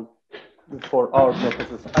correct one for our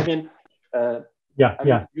purposes? I mean,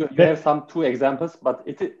 you have some two examples, but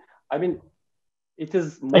it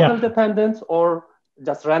is model dependent or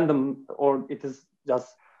just random, or it is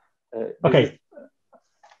just okay.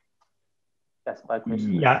 That's my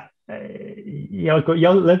question. Let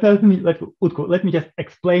me just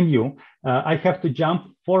explain you. I have to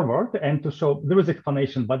jump forward and to show there is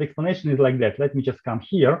explanation, but the explanation is like that. Let me just come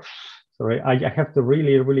here. Sorry, I have to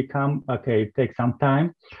really come. Okay, take some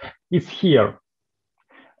time. It's here.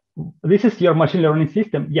 This is your machine learning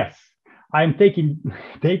system. Yes, I'm taking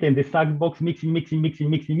data in the sandbox, mixing,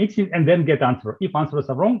 and then get answer. If answers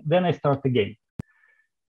are wrong, then I start again.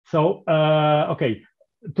 So, okay.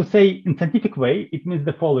 To say in scientific way, it means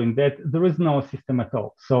the following, that there is no system at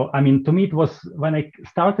all. So, I mean, to me, it was when I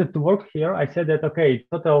started to work here, I said that, okay,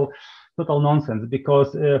 total nonsense,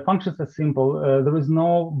 because functions are simple. There is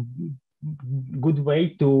no good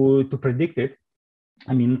way to predict it.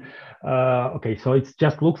 I mean, okay, so it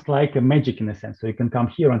just looks like a magic in a sense. So you can come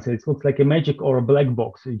here and say it looks like a magic or a black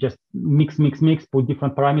box. You just mix, put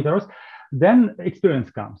different parameters. Then experience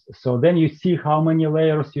comes. So then you see how many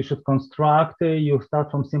layers you should construct. You start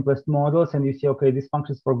from simplest models and you see, okay, these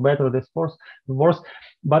functions work better, this worse.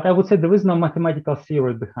 But I would say there is no mathematical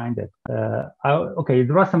theory behind it. Okay,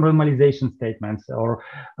 there are some normalization statements or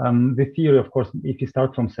the theory, of course, if you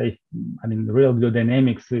start from, say, I mean, real blue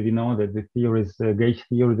dynamics, we know that the theory is gauge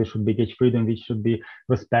theory. There should be gauge freedom, which should be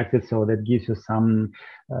respected. So that gives you some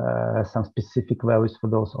specific values for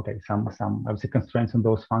those, okay, some I would say constraints on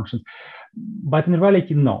those functions. But in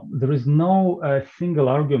reality, no, there is no single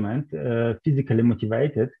argument physically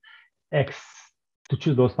motivated to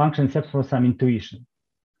choose those functions except for some intuition.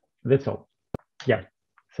 That's all. Yeah.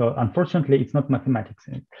 So unfortunately, it's not mathematics.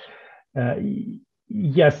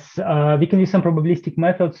 Yes, we can use some probabilistic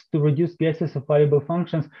methods to reduce guesses of variable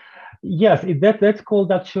functions. Yes, that's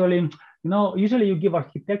called actually, you know, usually you give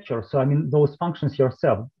architecture. So I mean, those functions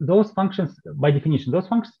yourself, those functions by definition, those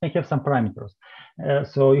functions may have some parameters.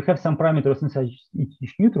 So you have some parameters inside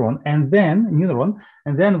each neuron, and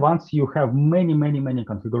then once you have many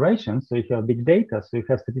configurations, so if you have big data, so you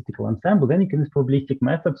have statistical ensemble, then you can use probabilistic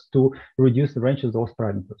methods to reduce the range of those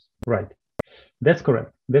parameters. Right. That's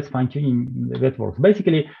correct. That's fine-tuning. That works.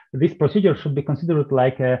 Basically, this procedure should be considered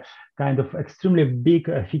like a kind of extremely big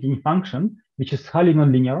fitting function, which is highly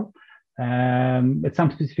nonlinear at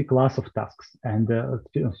some specific class of tasks and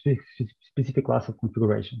specific class of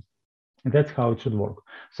configurations. And that's how it should work.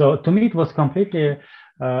 So to me, it was completely,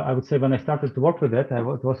 I would say when I started to work with it,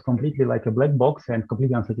 it was completely like a black box and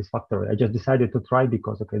completely unsatisfactory. I just decided to try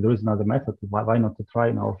because, okay, there is another method. Why not to try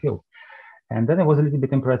in our field? And then I was a little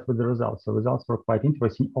bit impressed with the results. So results were quite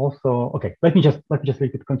interesting. Also, okay, let me just let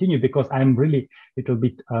it continue because I'm really a little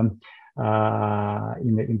bit in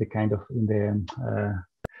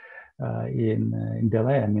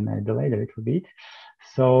delay. I mean, I delayed a little bit.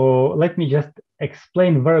 So let me just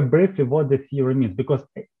explain very briefly what the theory means, because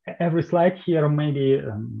every slide here may be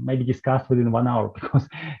discussed within 1 hour, because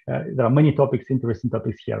there are many topics, interesting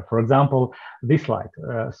topics here. For example, this slide.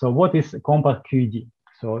 So what is compact QED?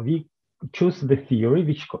 So we choose the theory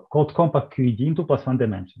which called compact QED in 2+1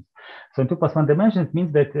 dimensions. So in 2+1 dimensions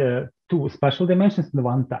means that two spatial dimensions in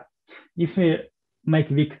one time. If we make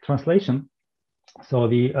weak translation, so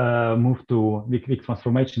we move to weak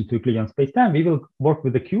transformation to Euclidean space-time, we will work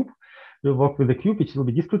with the cube. We'll work with the cube, which will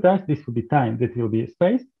be discretized. This will be time, that will be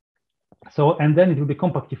space. So, and then it will be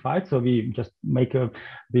compactified. So we just make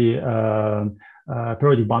the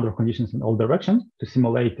periodic boundary conditions in all directions to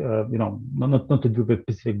simulate, you know, not to do with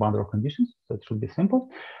specific boundary conditions. So it should be simple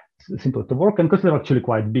to work, and consider actually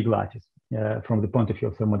quite big lattice from the point of view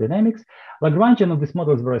of thermodynamics. Lagrangian of this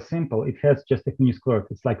model is very simple. It has just a nu squared.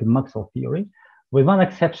 It's like in Maxwell theory, with one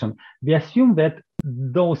exception. We assume that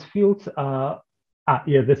those fields are,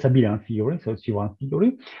 that's abelian theory, so it's G1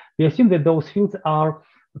 theory. We assume that those fields are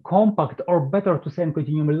compact, or better to say in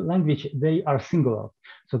continuum language, they are singular.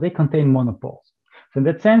 So they contain monopoles. So in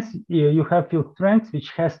that sense, you have field strengths,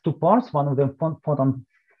 which has two parts, one of them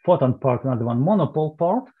photon part, another one monopole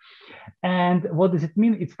part. And what does it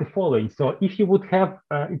mean? It's the following. So if you would have,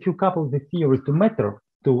 if you couple the theory to matter,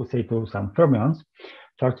 to say to some fermions,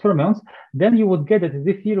 charged fermions, then you would get that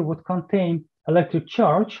this theory would contain electric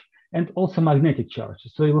charge and also magnetic charge.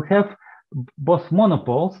 So you will have both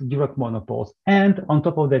monopoles, direct monopoles, and on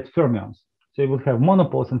top of that fermions. So you will have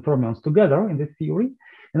monopoles and fermions together in this theory.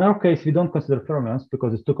 In our case, we don't consider fermions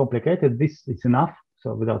because it's too complicated. This is enough.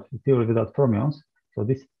 So without theory, without fermions, So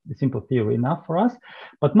this is simple theory enough for us.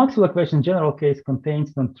 But Maxwell equation general case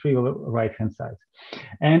contains non-trivial right-hand sides.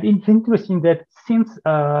 And it's interesting that since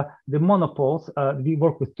the monopoles, we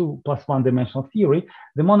work with 2 + 1 dimensional theory,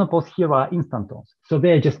 the monopoles here are instantons. So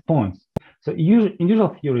they are just points. So in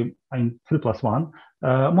usual theory, in 3 + 1,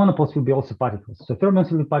 monopoles will be also particles. So fermions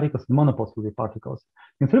will be particles, and monopoles will be particles.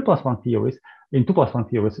 In 3 + 1 theories, in 2 + 1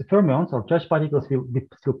 theories, fermions or charged particles will be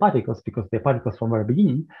still particles because they're particles from the very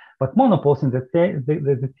beginning. But monopoles in the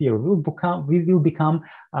theory will become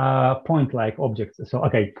point-like objects. So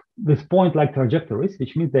okay, with point-like trajectories,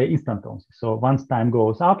 which means they're instantons. So once time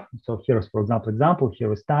goes up, so here's, for example,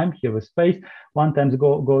 here is time, here is space. One time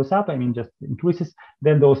goes up, I mean, just increases.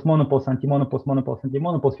 Then those monopoles, antimonopoles, monopoles,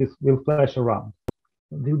 antimonopoles will flash around.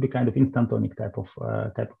 Will be kind of instantonic type of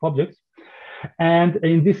objects. And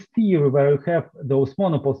in this theory, where you have those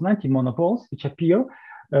monopoles and antimonopoles, which appear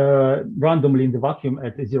randomly in the vacuum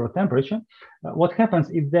at 0 temperature, what happens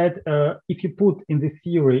is that if you put in the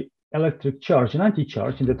theory electric charge and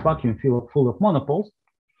anti-charge in that vacuum full of monopoles,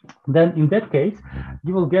 then in that case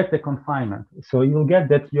you will get the confinement. So you will get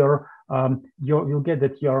that your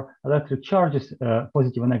electric charges,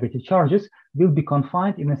 positive and negative charges, will be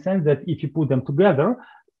confined in the sense that if you put them together,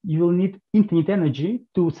 you will need infinite energy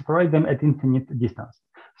to separate them at infinite distance.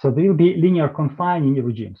 So there will be linear confining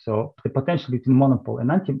regime. So the potential between monopole and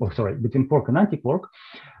between quark and antiquark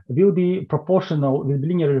will be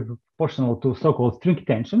linearly proportional to so-called string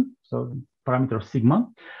tension, so parameter sigma,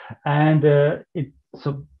 and it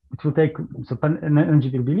will take, so energy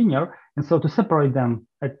will be linear, and so to separate them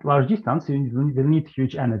at large distance, you will need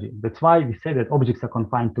huge energy. That's why we say that objects are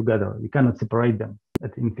confined together. You cannot separate them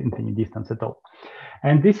at infinite distance at all.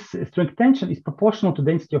 And this string tension is proportional to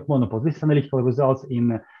density of monopoles. This analytical result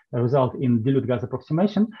in dilute gas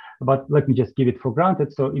approximation, but let me just give it for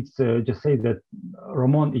granted. So it's just say that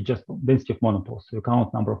Ramon is just density of monopoles. So you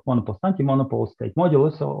count number of monopoles, antimonopoles, take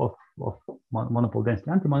modulus of monopole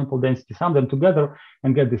density, antimonopole density, sum them together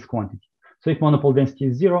and get this quantity. So if monopole density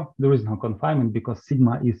is 0, there is no confinement because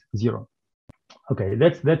sigma is 0. Okay,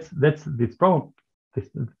 that's this problem, this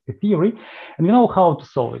the theory, and we know how to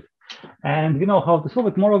solve it. And we know how to solve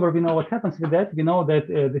it. Moreover, we know what happens with that. We know that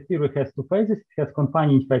the theory has 2 phases. It has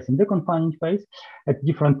confining phase and deconfining phase at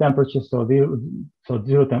different temperatures. So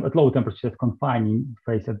at low temperature, it has confining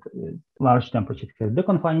phase. At large temperature, it has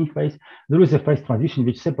deconfining phase. There is a phase transition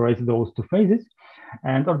which separates those 2 phases.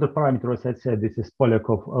 And order parameter, as I said, this is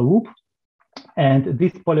Polyakov loop. And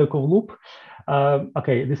this Polyakov loop,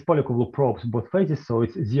 this Polyakov loop probes both phases. So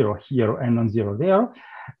it's 0 here and non-zero there.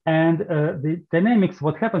 And the dynamics,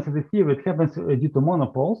 what happens in the theory, it happens due to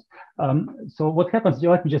monopoles. So what happens,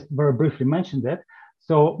 let me just very briefly mention that.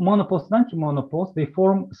 So monopoles and antimonopoles, they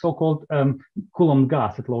form so-called Coulomb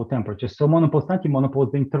gas at low temperatures. So monopoles and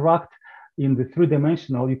antimonopoles, they interact in the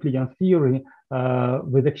 3-dimensional Euclidean theory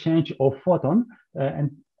with exchange of photon,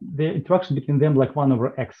 and the interaction between them like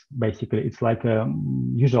 1/x, basically. It's like a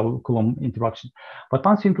usual Coulomb interaction. But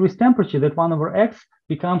once you increase temperature, that 1/x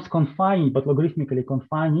becomes confining, but logarithmically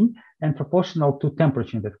confining and proportional to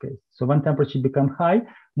temperature in that case. So when temperature becomes high,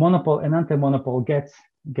 monopole and antimonopole gets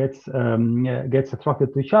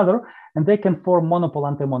attracted to each other, and they can form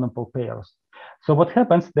monopole-antimonopole pairs. So what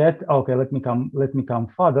happens that, okay, let me come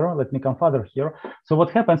further here. So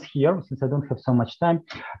what happens here, since I don't have so much time,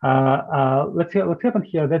 let's happen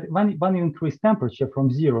here that when you increase temperature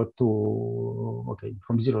from zero to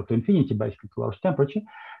infinity, basically to large temperature,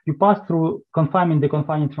 you pass through confinement,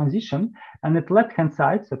 deconfining transition, and at left-hand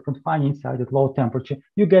side, so at confining side at low temperature,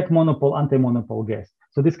 you get monopole-antimonopole gas.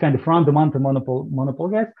 So this kind of random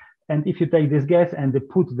antimonopole gas. And if you take this gas and they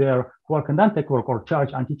put their quark and antiquark or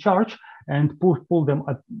charge anti-charge and pull them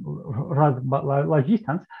at large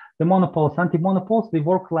distance, the monopoles, antimonopoles, they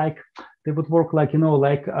would work like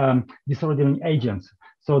disordering agents.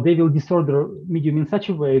 So they will disorder medium in such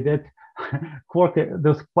a way that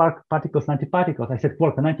those quark particles, antiparticles, I said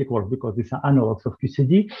quark and antiquark because these are analogs of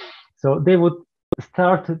QCD. So they would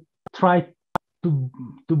start to try to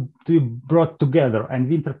be brought together, and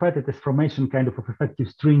we interpret it as formation kind of effective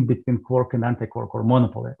string between quark and antiquark or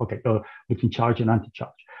monopole, between charge and anti-charge.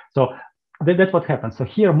 So that's what happens. So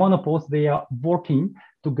here monopoles, they are working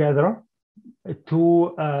together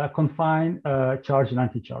to confine charge and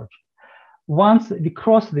anti-charge. Once we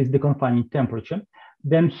cross this deconfining temperature,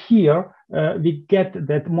 then here we get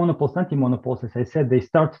that monopoles, antimonopoles, as I said, they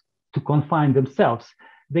start to confine themselves.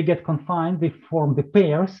 They get confined, they form the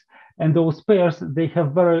pairs, and those pairs, they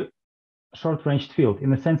have very short-range field in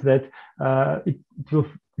the sense that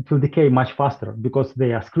it will decay much faster because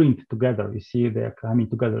they are screened together. You see, they're coming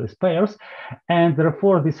together as pairs, and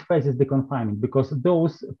therefore this phase is deconfinement because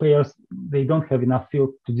those pairs, they don't have enough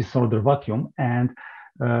field to disorder vacuum, and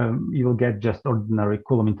you will get just ordinary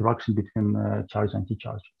Coulomb interaction between charge and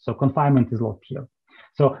anti-charge. So confinement is lost here.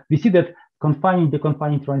 So we see that confining,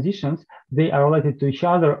 deconfining transitions, they are related to each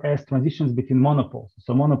other as transitions between monopoles.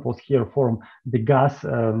 So monopoles here form the gas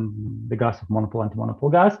of monopole, anti-monopole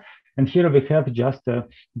gas. And here we have just a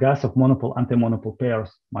gas of monopole, anti-monopole pairs,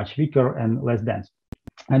 much weaker and less dense.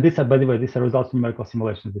 And these are, by the way, these are results of numerical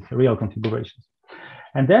simulations, these are real configurations.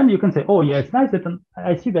 And then you can say, oh, yeah, it's nice that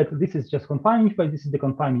I see that this is just confining phase, this is the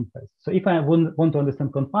confining phase. So if I want to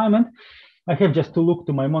understand confinement, I have just to look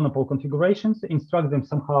to my monopole configurations, instruct them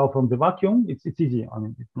somehow from the vacuum. It's easy. I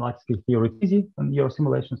mean, it's like theory, it's easy on your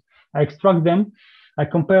simulations. I extract them, I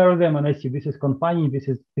compare them, and I see this is confining, this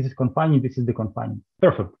is confining, this is deconfining.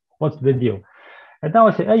 Perfect. What's the deal? And now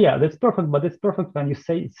I say, oh, yeah, that's perfect, but it's perfect when you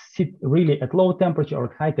say sit really at low temperature or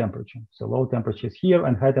at high temperature. So low temperature is here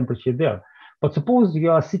and high temperature there. But suppose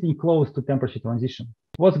you are sitting close to temperature transition.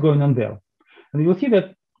 What's going on there? And you'll see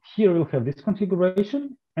that here we'll have this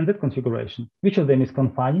configuration and that configuration. Which of them is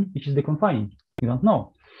confining, which is deconfining? You don't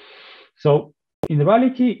know. So in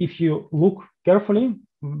reality, if you look carefully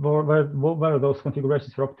where those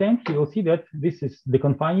configurations are obtained, you will see that this is the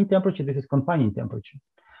confining temperature, this is confining temperature.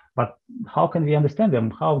 But how can we understand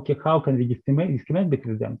them? How can we discriminate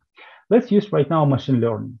between them? Let's use right now machine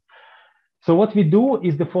learning. So what we do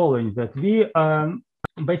is the following, that we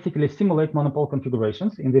basically simulate monopole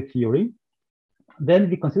configurations in the theory. Then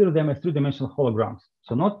we consider them as three-dimensional holograms.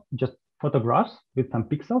 So not just photographs with some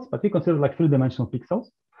pixels, but we consider like three-dimensional pixels.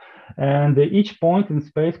 And each point in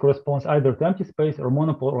space corresponds either to empty space or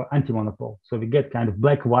monopole or anti-monopole. So we get kind of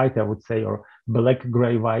black-white, I would say, or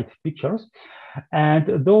black-gray-white pictures.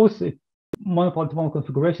 And those monopole anti-monopole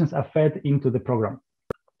configurations are fed into the program.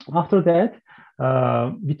 After that,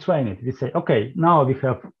 we train it. We say, okay, now we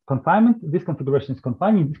have confinement. This configuration is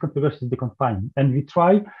confining. This configuration is deconfining. And we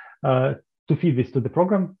try to feed this to the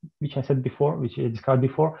program, which I said before, which I described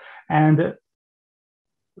before. And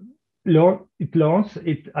it learns,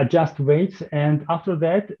 it adjusts weights. And after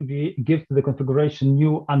that, we give to the configuration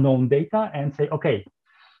new unknown data and say, okay,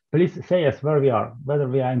 please say us where we are, whether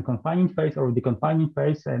we are in confining phase or deconfining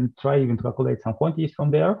phase, and try even to calculate some quantities from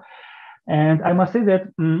there. And I must say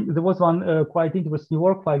that there was one quite interesting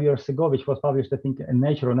work 5 years ago, which was published, I think, in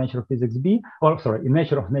Nature or Nature Physics B, or sorry, in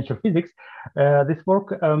Nature of Nature Physics. This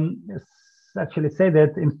work actually say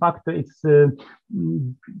that, in fact, it's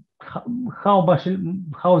how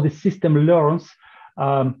the system learns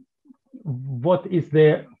what is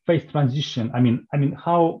the phase transition. I mean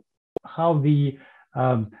how the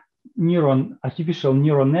artificial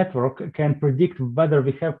neural network can predict whether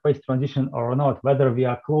we have phase transition or not, whether we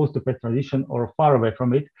are close to phase transition or far away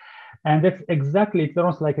from it. And that's exactly, it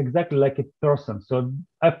learns exactly like a person. So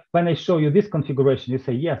when I show you this configuration, you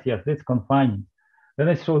say, yes, that's confining. Then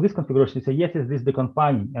I show this configuration, you say, yes, this is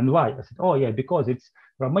deconfining. And why? I said, oh, yeah, because there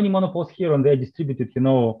are many monopoles here and they're distributed,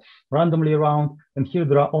 randomly around. And here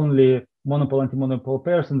there are only monopole, anti-monopole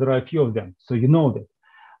pairs, and there are a few of them. So you know that.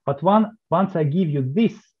 But once I give you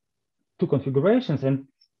these two configurations and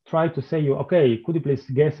try to say okay, could you please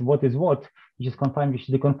guess what is what, which is confining, which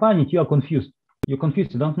is deconfining, you are confused. You're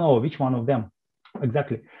confused, you don't know which one of them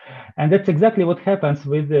exactly. And that's exactly what happens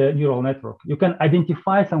with the neural network. You can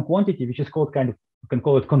identify some quantity, which is called you can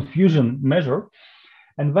call it confusion measure.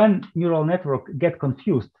 And when neural network get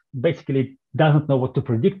confused, basically doesn't know what to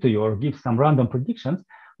predict to you or give some random predictions,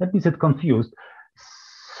 that means it's confused.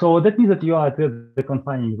 So that means that you are at the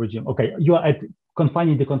confining regime. Okay, you are at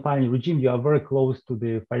confining the confining regime, you are very close to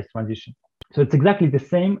the phase transition. So it's exactly the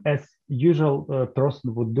same as usual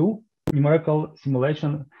person would do. Numerical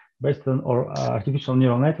simulation based on artificial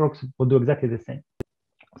neural networks would do exactly the same.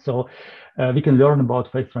 So we can learn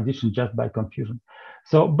about phase transition just by confusion.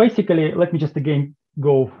 So basically, let me just again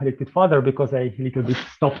go a little bit further, because I a little bit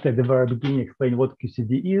stopped at the very beginning, explain what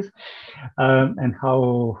QCD is and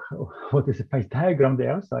what is a phase diagram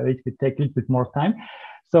there. So I take a little bit more time.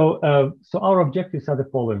 So our objectives are the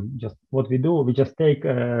following. Just what we do, we just take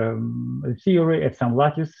a theory at some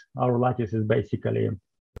lattice. Our lattice is basically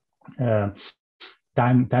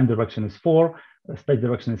time direction is 4, space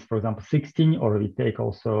direction is, for example, 16, or we take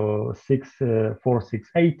also 6, 4, 6,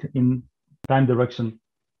 8 in time direction.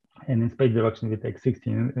 And in space direction, we take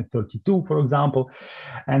 16 and 32, for example.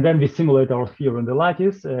 And then we simulate our theory in the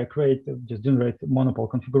lattice, generate monopole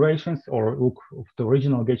configurations or look to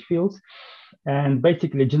original gauge fields, and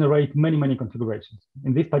basically generate many configurations.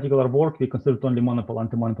 In this particular work, we considered only monopole,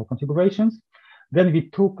 anti-monopole configurations. Then we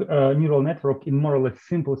took a neural network in more or less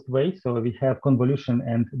simplest way. So we have convolution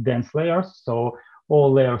and dense layers. So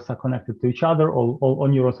all layers are connected to each other, all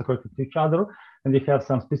neurons are connected to each other. And we have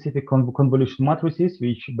some specific convolution matrices,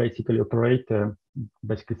 which basically operate,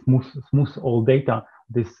 basically smooth all data,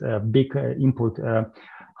 this big input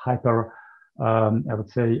hyper, I would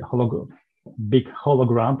say, big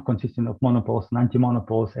hologram consisting of monopoles and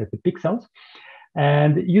anti-monopoles at the pixels,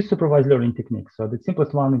 and use supervised learning techniques. So the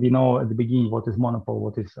simplest one, we know at the beginning what is monopole,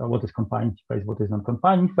 what is confining phase, what is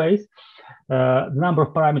non-confining phase. The number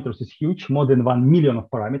of parameters is huge, more than 1 million of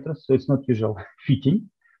parameters, so it's not usual fitting,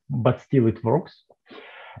 but still it works.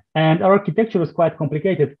 And our architecture is quite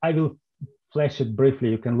complicated. I will flash it briefly.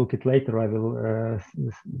 You can look it later. I will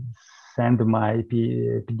send my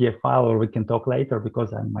PDF file, or we can talk later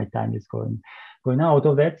because my time is going out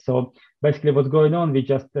of that. So basically what's going on, we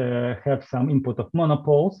just have some input of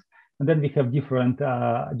monopoles, and then we have different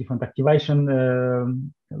activation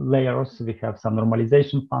layers. We have some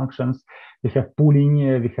normalization functions. We have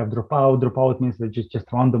pooling, we have dropout. Dropout means that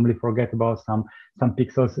just randomly forget about some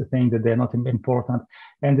pixels, saying that they're not important.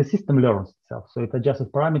 And the system learns itself. So it adjusts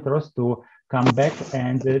parameters to come back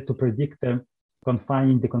and to predict the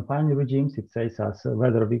confining regimes. It says us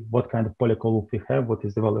whether what kind of polycle loop we have, what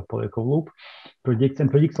is the value of polycle loop,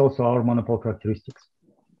 predicts also our monopole characteristics.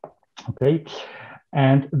 Okay.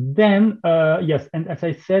 And then, yes, and as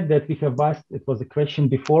I said that we have it was a question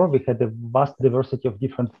before, we had a vast diversity of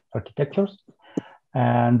different architectures.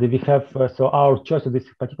 And we have, so our choice of this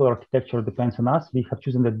particular architecture depends on us. We have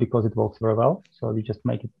chosen that because it works very well. So we just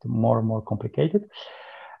make it more and more complicated.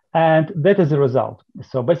 And that is the result.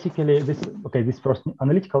 So basically this first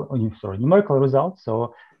numerical result.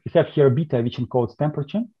 So we have here beta, which encodes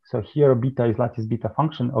temperature. So here beta is lattice beta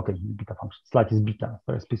function. Okay, beta function, it's lattice beta,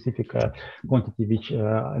 very specific quantity which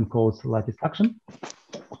encodes lattice action.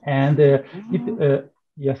 And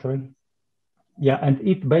and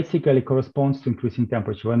it basically corresponds to increasing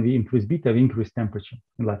temperature. When we increase beta, we increase temperature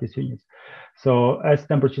in lattice units. So as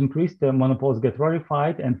temperature increases, the monopoles get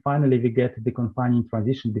rarefied, and finally we get the confining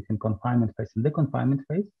transition between confinement phase and deconfinement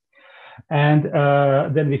phase. And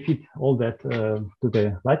then we fit all that to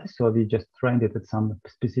the lattice. So we just trained it at some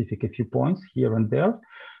specific a few points here and there,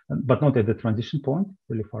 but not at the transition point,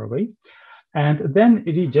 really far away. And then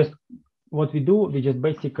we just, what we do, we just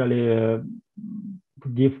basically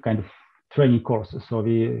give kind of training courses. So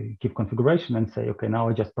we give configuration and say, okay, now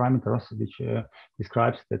adjust parameters, which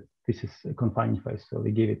describes that this is a confining phase. So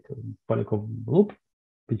we give it a polycle loop,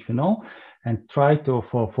 which we know, and try to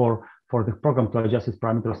for the program to adjust its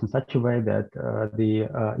parameters in such a way that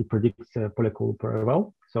it predicts polycle loop very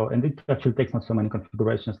well. So, and it actually takes not so many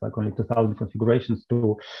configurations, like only 2,000 configurations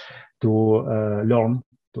to learn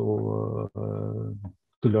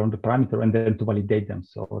the parameter and then to validate them.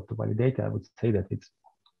 So to validate, I would say that it's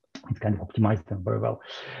kind of optimized them very well.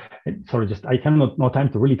 Sorry, just I have no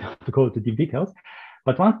time to really to go to deep details.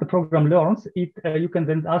 But once the program learns it, you can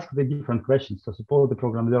then ask the different questions. So suppose the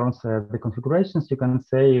program learns the configurations, you can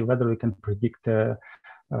say whether we can predict, for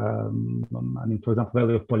example,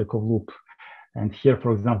 value of polycle loop. And here,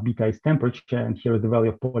 for example, beta is temperature, and here is the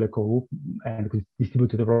value of polycle loop, and it is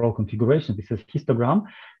distributed over all configurations. This is histogram.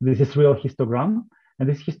 This is real histogram. And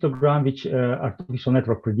this histogram, which artificial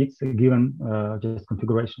network predicts given just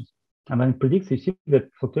configurations. And when it predicts, you see that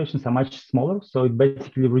fluctuations are much smaller. So it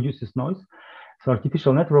basically reduces noise. So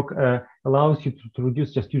artificial network allows you to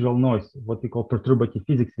reduce just usual noise, what we call perturbative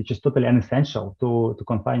physics, which is totally unessential to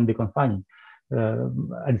confine the confining,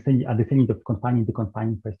 at the same of confining the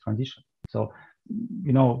confining phase transition. So,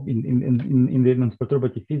 you know, in the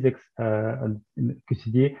non-perturbative physics, in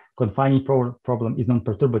QCD, confining problem is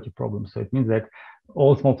non-perturbative problem. So it means that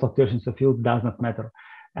all small fluctuations of field does not matter.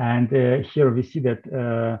 And here we see that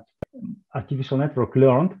artificial network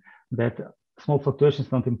learned that small fluctuations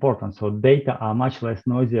are not important. So data are much less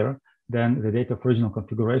noisier than the data of original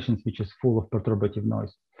configurations, which is full of perturbative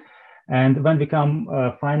noise. And when we come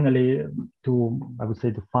finally to, I would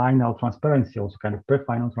say, the final transparency, also kind of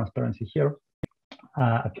pre-final transparency here,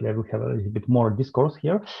 actually I will have a little bit more discourse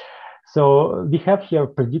here. So we have here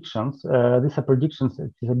predictions. These are predictions.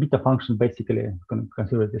 It's a beta function, basically, you can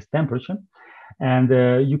consider it as temperature. And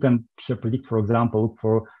you can here predict, for example,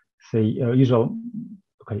 for, say, usual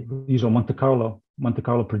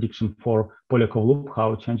Monte-Carlo prediction for polycle loop,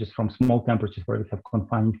 how it changes from small temperatures where we have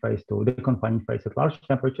confining phase to deconfining phase at large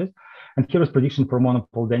temperatures. And here is prediction for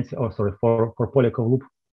monopole density, for polycle loop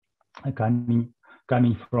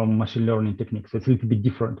coming from machine learning techniques. So it's a little bit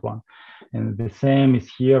different one. And the same is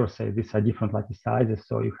here, say these are different lattice sizes.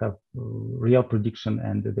 So you have real prediction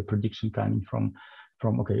and the prediction coming from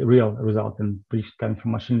real result and prediction coming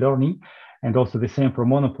from machine learning. And also the same for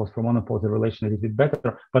monopoles. For monopoles, the relation is a bit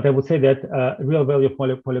better. But I would say that real value of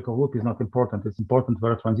molecular loop is not important. It's important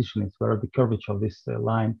where transition is, where the curvature of this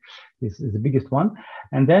line is the biggest one.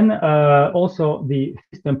 And then also the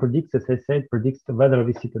system predicts, as I said, predicts whether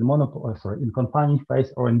we sit in monopole, in confining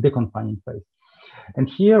phase or in deconfining phase. And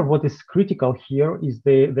here, what is critical here is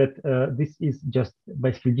that this is just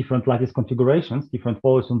basically different lattice configurations, different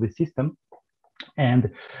values on the system. And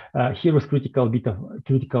here is critical bit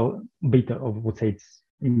of would say it's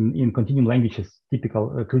in continuum languages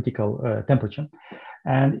typical critical temperature.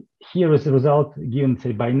 And here is the result given,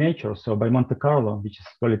 say, by nature, so by Monte-Carlo, which is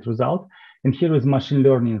solid result. And here is machine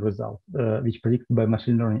learning result, which predicted by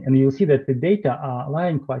machine learning. And you'll see that the data are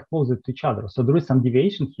lying quite close to each other. So there is some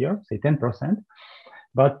deviation here, say 10%,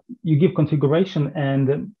 but you give configuration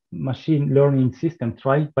and machine learning system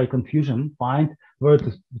try by confusion, find where it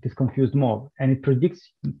is confused more. And it predicts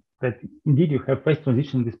that indeed you have phase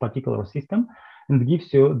transition in this particular system, and it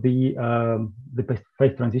gives you the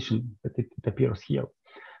phase transition that it appears here.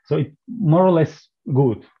 So it's more or less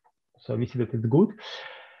good. So we see that it's good.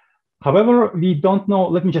 However, we don't know.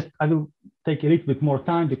 I will take a little bit more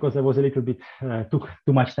time because I was a little bit, took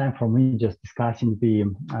too much time for me just discussing the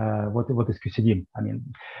what is QCD. I mean,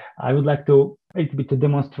 I would like to a little bit to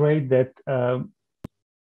demonstrate that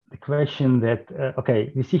the question that,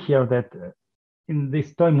 okay, we see here that in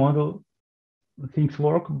this toy model, things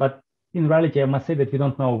work, but in reality, I must say that we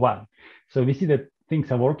don't know why. So we see that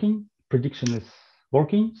things are working, prediction is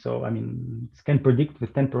working. So, I mean, it can predict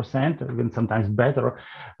with 10%, even sometimes better,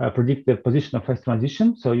 predict the position of phase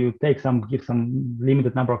transition. So you give some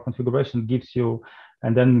limited number of configurations, gives you,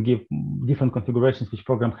 and then give different configurations which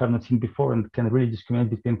programs have not seen before and can really discriminate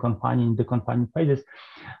between confining and deconfining phases.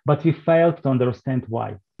 But we failed to understand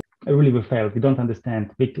why. Really, we failed. We don't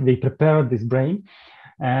understand. We prepared this brain,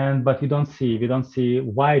 but we don't see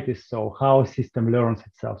why it is so, how a system learns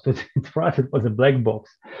itself. So for us, it was a black box.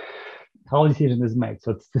 How decision is made.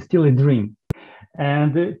 So it's still a dream.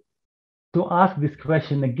 And to ask this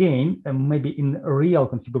question again, maybe in real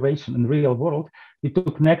configuration, in real world, we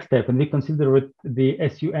took next step and we considered the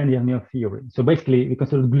SU-NML theory. So basically, we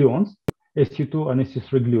considered gluons, SU2 and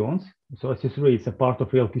SU3 gluons. So SU3 is a part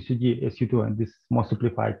of real QCD, SU2, and this more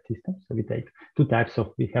simplified system. So we take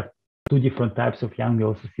we have two different types of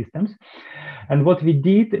Young-Mills systems. And what we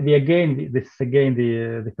did, this is again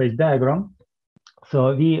the phase diagram.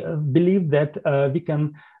 So we believe that we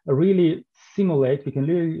can really simulate, we can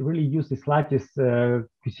really use this lattice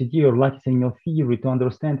QCD or lattice angle theory to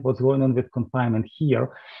understand what's going on with confinement here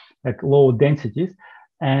at low densities.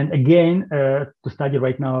 And again, to study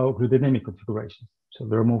right now gluodynamic configurations. So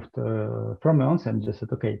we removed fermions and just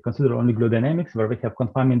said, okay, consider only gluodynamics where we have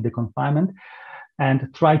confinement, deconfinement,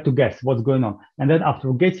 and try to guess what's going on. And then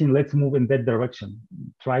after guessing, let's move in that direction.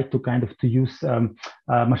 Try to kind of to use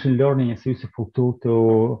machine learning as a useful tool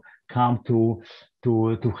to come to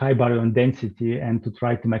high baryon density and to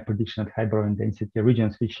try to make prediction at high baryon density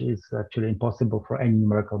regions, which is actually impossible for any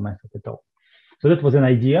numerical method at all. So that was an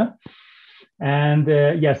idea. And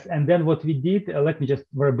yes, and then what we did, let me just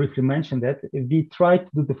very briefly mention that we tried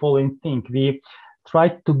to do the following thing. We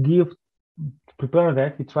tried to give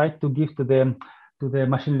to the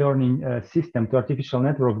machine learning system, to artificial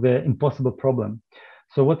network, the impossible problem.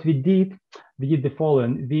 So what we did the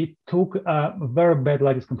following. We took very bad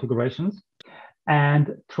lattice configurations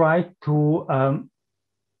and tried to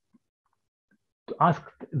ask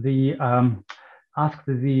the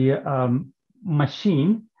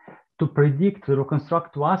machine to predict, to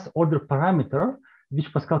reconstruct to us order parameter,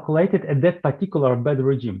 which was calculated at that particular bed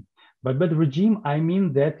regime. By bed regime, I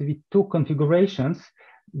mean that we took configurations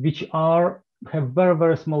which have very,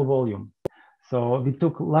 very small volume. So we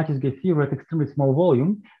took lattice gauge theory at extremely small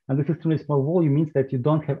volume, and this extremely small volume means that you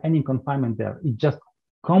don't have any confinement there. It's just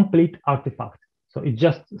complete artifact. So it's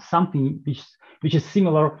just something which is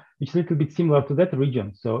similar, which is a little bit similar to that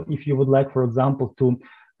region. So if you would like, for example, to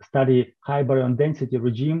study high baryon density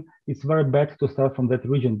regime, it's very bad to start from that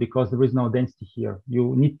region because there is no density here.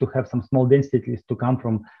 You need to have some small densities to come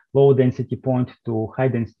from low density point to high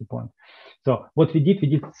density point. So what we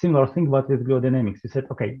did similar thing, but with gluodynamics. We said,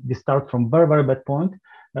 okay, we start from very, very bad point,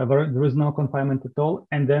 where there is no confinement at all,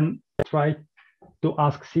 and then try to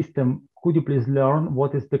ask system, could you please learn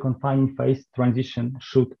what is the confining phase transition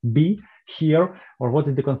should be here, or what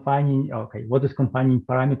is the confining, okay, what is confining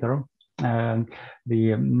parameter, or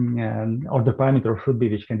the parameter should be,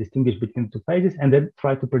 which can distinguish between two phases, and then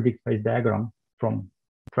try to predict phase diagram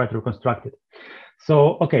try to reconstruct it.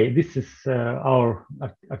 So, okay, this is our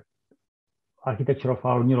architecture of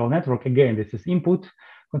our neural network. Again, this is input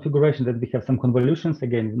configuration that we have some convolutions.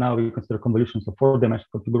 Again, now we consider convolutions of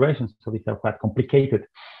 4-dimensional configurations, so we have quite complicated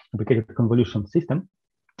convolution system.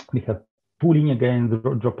 We have pooling again,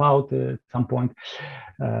 dropout at some point.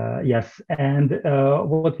 Yes, and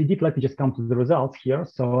what we did, let me just come to the results here.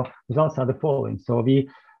 So results are the following. So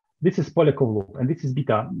this is Polyakov loop, and this is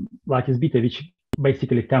beta, lattice beta, which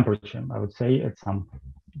basically temperature, I would say, at some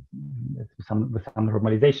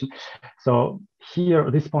normalization. So here,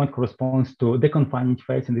 this point corresponds to deconfining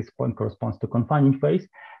phase, and this point corresponds to confining phase.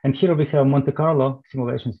 And here we have Monte-Carlo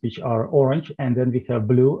simulations, which are orange, and then we have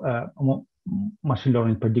blue machine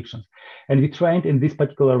learning predictions. And we trained in this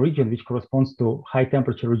particular region, which corresponds to high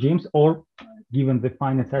temperature regimes, or given the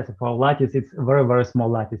finite size of our lattice, it's very, very small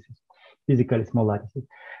lattices, physically small lattices.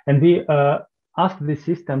 And we asked the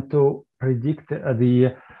system to predict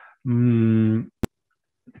the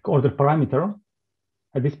order parameter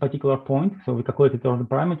at this particular point. So we calculated the order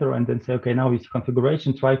parameter and then say, okay, now with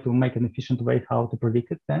configuration, try to make an efficient way how to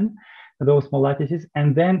predict it then, those small lattices,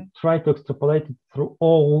 and then try to extrapolate it through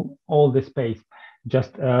all the space,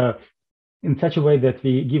 just in such a way that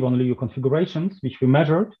we give only you configurations, which we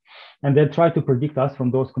measured, and then try to predict us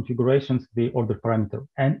from those configurations the order parameter.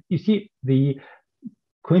 And you see, the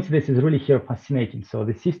coincidence is really here fascinating. So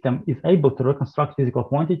the system is able to reconstruct physical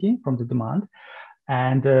quantity from the demand,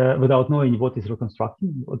 and without knowing what is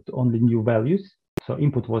reconstructing, only new values. So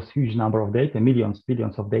input was huge number of data, millions,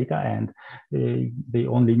 billions of data, and they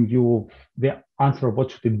only knew the answer,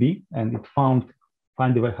 what should it be, and it find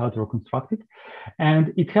a way how to reconstruct it.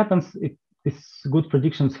 And it happens, these good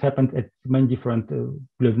predictions happened at many different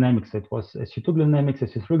fluid dynamics. It was SU2 fluid dynamics,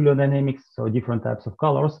 SU3 fluid dynamics, so different types of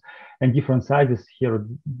colors and different sizes. Here,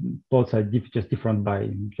 plots are just different by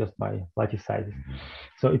lattice sizes.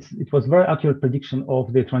 So it was very accurate prediction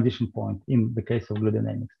of the transition point in the case of fluid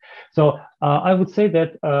dynamics. So I would say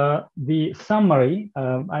that the summary,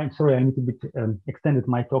 I'm sorry, I need to extended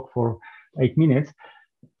my talk for 8 minutes.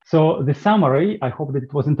 So the summary, I hope that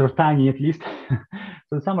it was entertaining at least.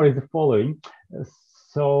 So the summary is the following.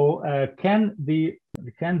 So can the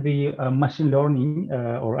machine learning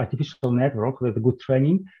or artificial network with good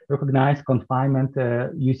training recognize confinement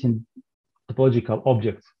using topological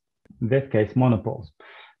objects? In that case, monopoles,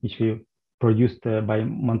 which we produced by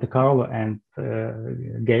Monte-Carlo and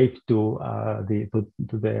gave to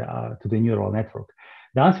the neural network.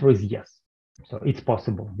 The answer is yes. So it's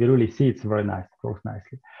possible. We really see it's very nice, it works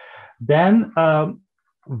nicely. Then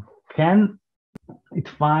can it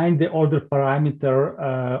find the order parameter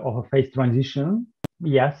of a phase transition?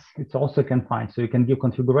 Yes, it also can find. So you can give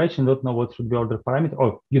configuration, don't know what should be order parameter,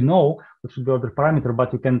 or you know what should be order parameter,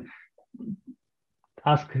 but you can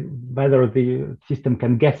ask whether the system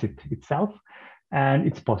can guess it itself, and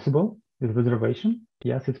it's possible with reservation.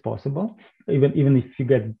 Yes, it's possible. Even if you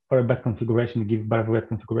get very bad configuration, give very bad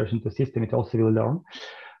configuration to the system, it also will learn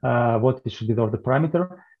what should be the order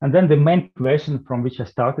parameter. And then the main question from which I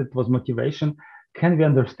started was motivation. Can we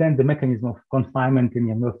understand the mechanism of confinement in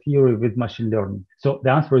ML theory with machine learning? So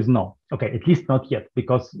the answer is no. Okay, at least not yet,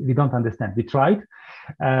 because we don't understand. We tried.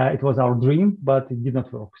 It was our dream, but it did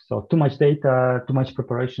not work. So too much data, too much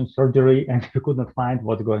preparation, surgery, and we could not find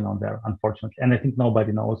what's going on there, unfortunately. And I think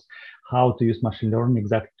nobody knows how to use machine learning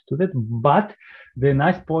exactly to that. But the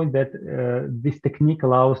nice point that this technique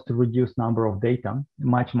allows to reduce number of data,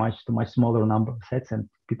 much smaller number of sets, and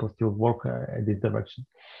people still work in this direction.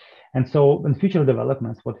 And so in future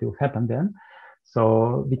developments, what will happen then?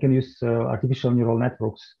 So we can use artificial neural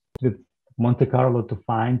networks with Monte-Carlo to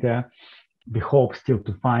find, we hope still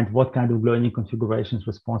to find what kind of learning configurations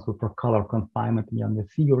responsible for color confinement in the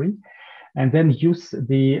theory, and then use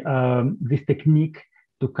this technique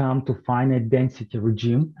to come to finite density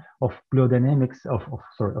regime of fluid dynamics of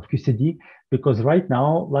QCD, because right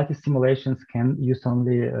now lattice simulations can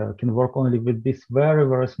work only with this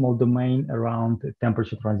very small domain around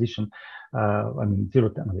temperature transition. I mean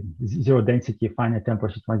zero density finite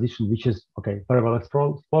temperature transition, which is very well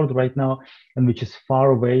explored right now, and which is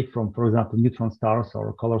far away from, for example, neutron stars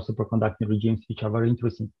or color superconducting regimes, which are very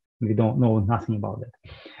interesting. We don't know nothing about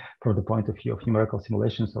that from the point of view of numerical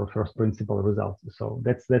simulations or first principle results. So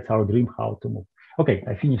that's our dream how to move. Okay,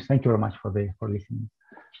 I finished. Thank you very much for listening.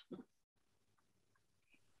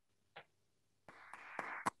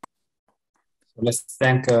 So let's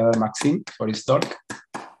thank Maxim for his talk.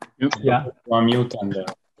 Yeah. Unmute and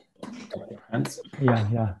clap your hands.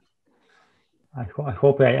 Yeah. I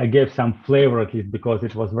hope I gave some flavor at least, because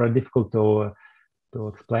it was very difficult to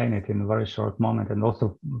explain it in a very short moment. And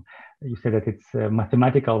also you said that it's a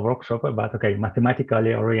mathematical workshop, but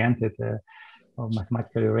mathematically oriented or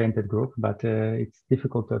mathematically oriented group, but it's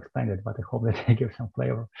difficult to explain it, but I hope that I give some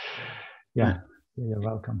flavor. Yeah. You're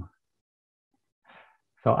welcome.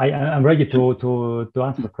 So I'm ready to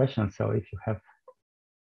answer questions. So if you have.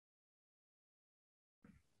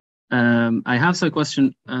 I have some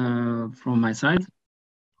question from my side,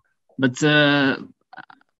 but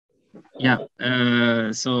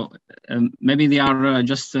maybe they are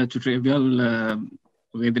just too trivial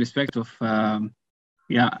with respect of I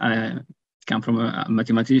come from a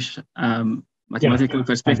mathematical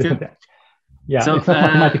perspective. Yeah, so, it's not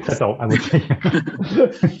mathematics at all, I would say.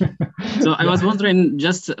 So I was wondering,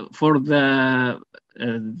 just for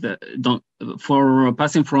for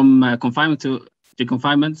passing from confinement to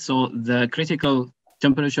deconfinement, so the critical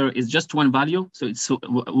temperature is just one value. So it's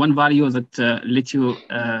one value that lets you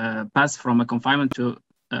pass from a confinement to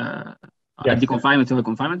a deconfinement to a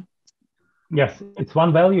confinement. Yes, it's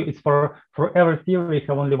one value. It's for every theory, you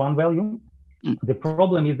have only one value. The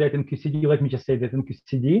problem is that in QCD, let me just say that in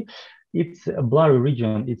QCD, it's a blurry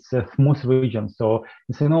region, it's a smooth region. So,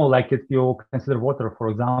 like if you consider water, for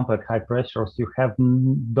example, at high pressures, you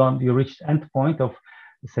reached end point of,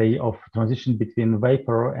 say, of transition between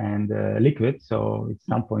vapor and liquid. So at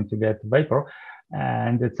some point you get vapor,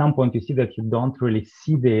 and at some point you see that you don't really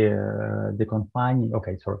see the confining.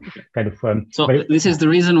 Okay, sorry, kind of. So this is the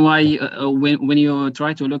reason why when you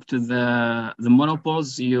try to look to the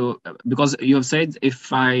monopoles, because you have said,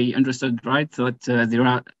 if I understood right, that there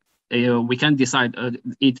are we can decide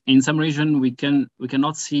it in some region we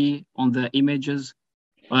cannot see on the images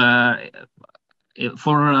for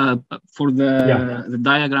the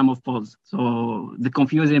diagram of poles. So the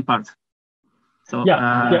confusing part. So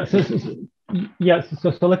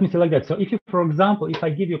so let me say like that. So if you, for example, if I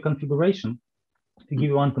give you a configuration,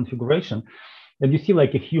 one configuration, and you see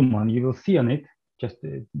like a human, you will see on it just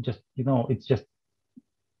it's just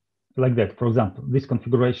like that. For example, this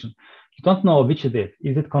configuration, you don't know which it is.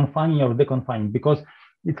 Is it confining or deconfining? Because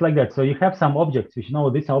it's like that. So you have some objects, which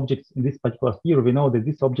these objects in this particular theory, we know that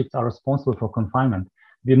these objects are responsible for confinement.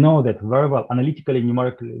 We know that very well, analytically,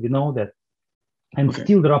 numerically, we know that. And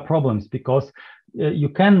still there are problems, because you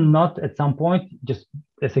cannot, at some point, just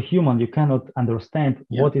as a human, you cannot understand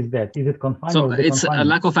what is that. Is it confining or deconfining? It's a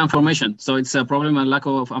lack of information. So it's a problem, a lack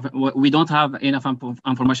of, we don't have enough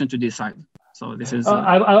information to decide. So this is.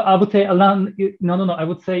 I would say, no. I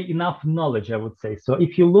would say enough knowledge, I would say. So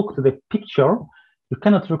if you look to the picture, you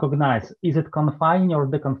cannot recognize, is it confining or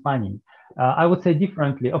deconfining? I would say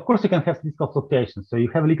differently. Of course, you can have statistical fluctuations. So you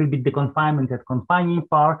have a little bit deconfinement at confining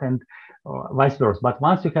part and vice versa. But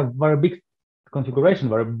once you have very big configuration,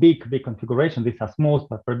 very big configuration, these are small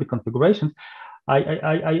but very big configurations,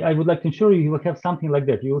 I would like to ensure you will have something like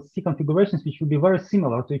that. You will see configurations which will be very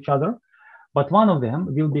similar to each other, but one of them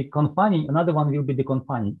will be confining, another one will be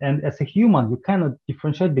deconfining. And as a human, you cannot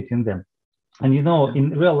differentiate between them. And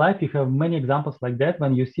in real life, you have many examples like that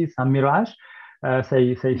when you see some mirage,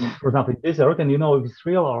 say for example, in desert, and if it's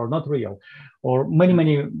real or not real, or many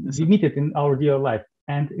we meet it in our real life,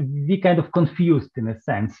 and we kind of confused in a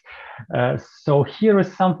sense. So here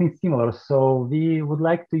is something similar. So we would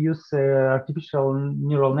like to use artificial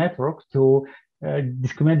neural network to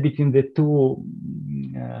discriminate between the two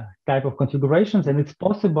type of configurations, and it's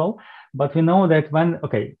possible. But we know that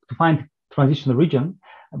to find transition region,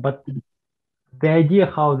 but the idea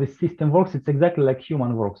how the system works, it's exactly like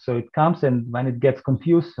human works. So it comes, and when it gets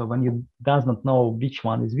confused, so when you does not know which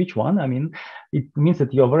one is which one, I mean, it means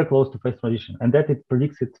that you're very close to phase transition, and that it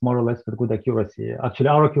predicts it more or less with good accuracy. Actually,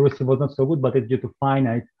 our accuracy was not so good, but it's due to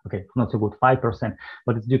finite, not so good, 5%,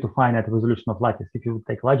 but it's due to finite resolution of lattice. If you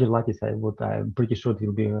take larger lattice, I'm pretty sure it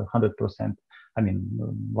will be 100%. I mean,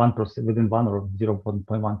 1% within 1 or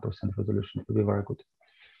 0.1% resolution. It will be very good.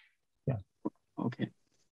 Yeah. Okay.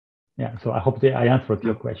 Yeah, so I hope I answered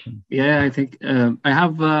your question. Yeah, I think I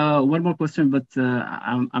have one more question, but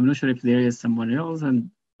I'm not sure if there is someone else. And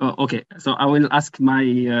okay, so I will ask my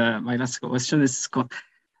my last question.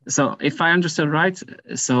 So if I understand right,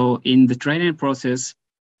 so in the training process,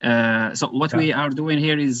 so what we are doing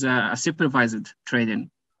here is a supervised training.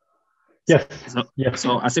 Yes.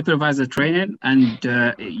 So a supervised training, and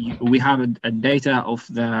we have a data of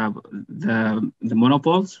the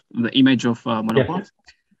monopoles, the image of monopoles.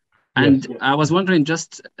 Yes. And I was wondering,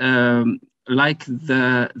 just like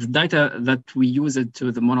the data that we use it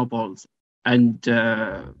to the monopoles, and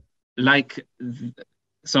at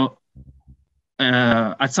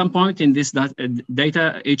some point in this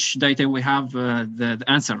data, each data we have the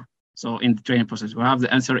answer. So in the training process, we have the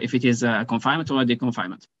answer if it is a confinement or a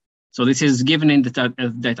deconfinement. So this is given in the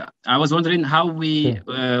data. I was wondering how we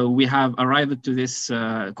have arrived to this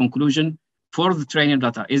conclusion for the training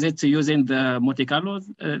data. Is it using the Monte-Carlo?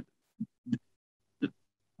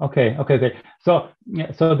 Okay. So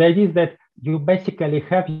the idea is that you basically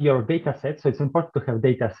have your data set. So it's important to have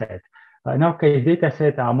data set. In our case, data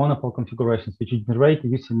set are monopole configurations, which is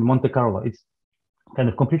generated using Monte-Carlo. It's kind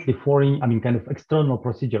of completely foreign, I mean, kind of external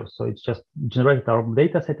procedure. So it's just generate our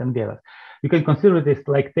data set and get it. You can consider this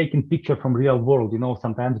like taking picture from real world. You know,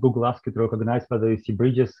 sometimes Google asks you to recognize whether you see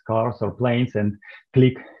bridges, cars, or planes, and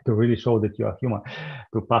click to really show that you are human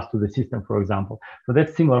to pass to the system, for example. So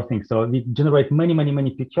that's similar thing. So we generate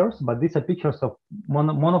many pictures, but these are pictures of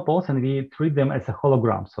monopoles, and we treat them as a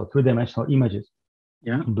hologram, so three-dimensional images.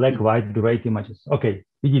 Yeah. Black, white, gray images. Okay,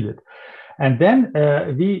 we did it. And then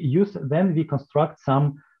we construct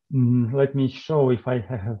some, let me show if I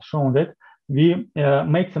have shown that. We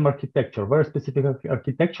make some architecture, very specific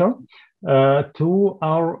architecture to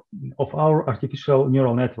our artificial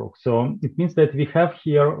neural network. So it means that we have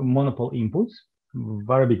here monopole inputs,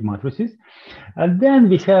 very big matrices. And then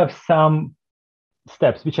we have some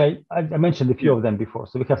steps, which I mentioned a few of them before.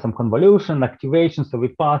 So we have some convolution, activation, so we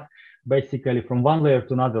pass basically from one layer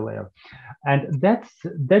to another layer. And that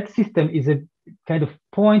system is a kind of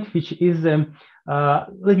point which is,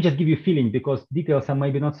 let me just give you a feeling, because details are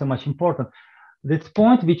maybe not so much important. This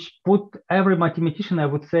point which put every mathematician, I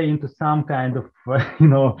would say, into some kind of,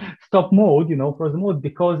 stop mode, frozen mode,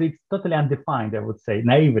 because it's totally undefined, I would say,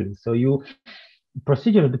 naively. So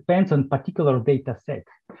procedure depends on particular data set.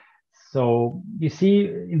 So you see,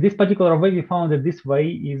 in this particular way, we found that this way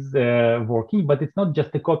is working, but it's not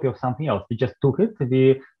just a copy of something else. We just took it,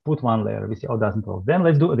 we put one layer, we see, oh, it doesn't work. Then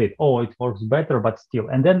let's do it. Oh, it works better, but still.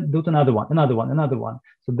 And then do another one.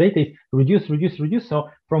 So data is reduce. So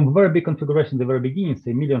from very big configuration, the very beginning,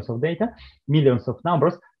 say millions of data, millions of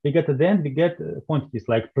numbers, we get at the end, we get quantities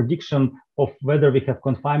like prediction of whether we have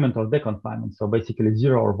confinement or deconfinement. So basically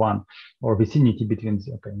 0 or 1, or vicinity between,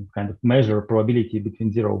 kind of measure probability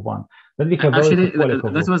between 0 and 1. Then we have actually,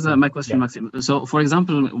 that was my question, yeah. Maxim. So for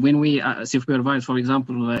example, when we supervise, for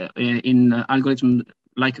example, in algorithms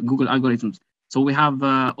like Google algorithms, so we have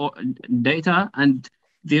data, and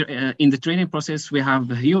there, in the training process, we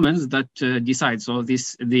have humans that decide. So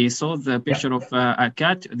they saw the picture of a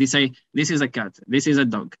cat. They say, this is a cat, this is a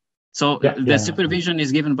dog. So the supervision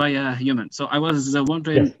is given by a human. So I was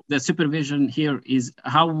wondering, the supervision here is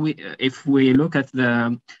how if we look at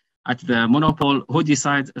the monopole, who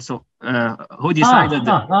decides? So who decided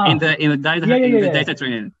in the data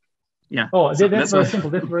training? Yeah. Oh, so that's very simple.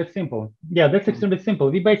 That's very simple. Yeah, that's extremely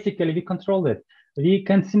simple. We control it. We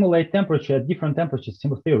can simulate temperature at different temperatures,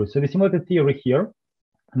 simple theory. So we simulated theory here,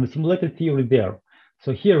 and we simulated theory there.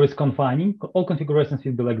 So here is confining. All configurations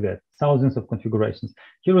will be like that, thousands of configurations.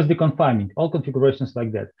 Here is deconfining, all configurations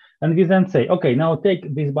like that. And we then say, okay, now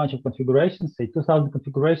take this bunch of configurations, say 2000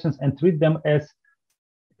 configurations, and treat them as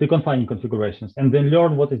deconfining configurations, and then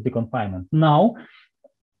learn what is deconfinement. Now,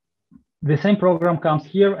 the same program comes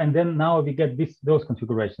here, and then now we get those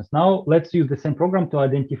configurations. Now let's use the same program to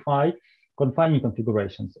identify confining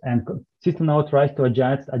configurations, and system now tries to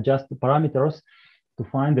adjust the parameters to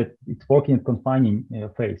find that it's working at confining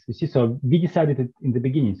phase. You see, so we decided it in the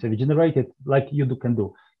beginning. So we generated like you can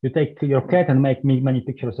do. You take your cat and make many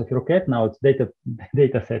pictures of your cat. Now it's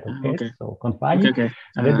data set of cats, so confining,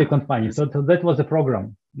 and then deconfining. So that was a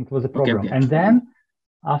program. It was a program, and then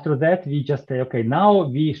after that, we just say, okay, now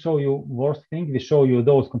we show you worst thing. We show you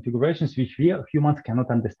those configurations which we humans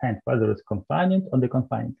cannot understand, whether it's confinement or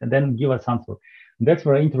deconfinement, and then give us answer. And that's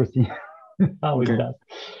very interesting how it does.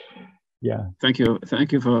 Yeah. Thank you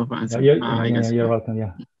for answering. You're welcome.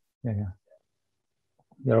 Yeah.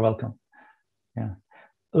 You're welcome. Yeah.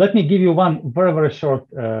 Let me give you one very short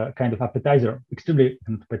kind of appetizer, extremely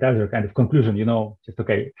appetizer kind of conclusion. Just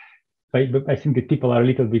okay. I think that people are a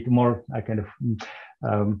little bit more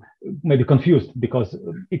maybe confused, because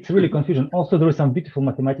it's really confusion. Also, there is some beautiful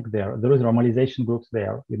mathematics there. There is normalization groups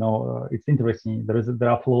there. It's interesting. There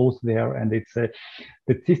are flows there, and it's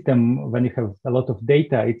the system. When you have a lot of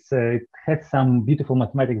data, it has some beautiful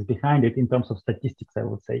mathematics behind it in terms of statistics, I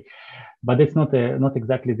would say. But it's not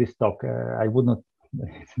exactly this talk. I would not.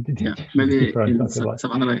 Maybe in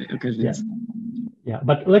some other occasions. Yeah,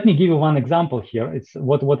 but let me give you one example here. It's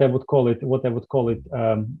what I would call it.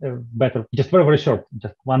 Better, just very short,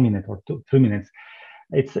 just 1 minute or 3 minutes.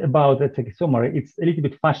 It's about, let's take a summary. It's a little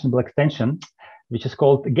bit fashionable extension, which is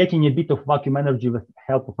called getting a bit of vacuum energy with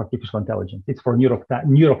help of artificial intelligence. It's for New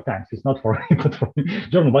York Times. It's not for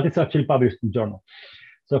journal, but it's actually published in journal.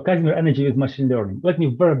 So Casimir energy is machine learning. Let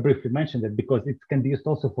me very briefly mention that, because it can be used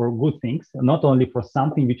also for good things, not only for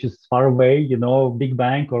something which is far away, Big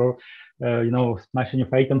Bang, or smashing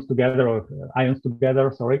of atoms together, or ions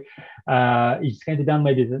together. Sorry, it can be done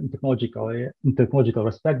maybe in technological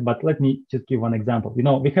respect. But let me just give one example.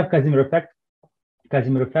 We have Casimir effect.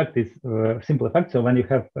 Casimir effect is a simple effect. So when you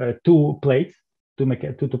have two plates,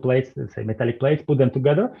 two plates, let's say metallic plates, put them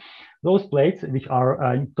together, those plates, which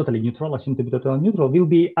are totally neutral, assumed to be totally neutral, will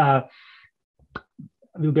be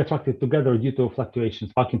attracted together due to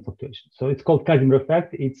fluctuations, vacuum fluctuations. So it's called Casimir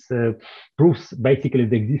effect. It's proves basically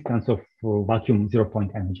the existence of vacuum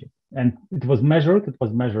zero-point energy. And it was measured. It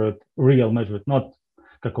was measured, not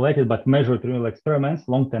calculated, but measured real experiments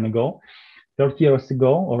long time ago. 30 years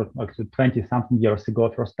ago, or actually 20-something years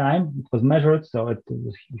ago, first time it was measured. So at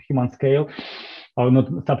human scale, or not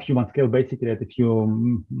subhuman scale, basically at a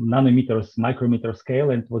few nanometers, micrometer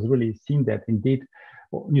scale, and it was really seen that indeed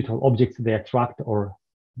neutral objects, they attract or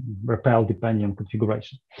repel depending on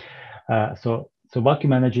configuration. So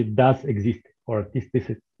vacuum energy does exist, or this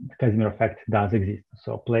is Casimir effect does exist.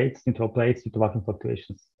 So plates, neutral plates, due to vacuum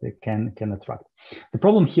fluctuations, they can attract. The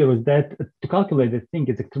problem here is that to calculate the thing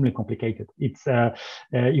is extremely complicated. It's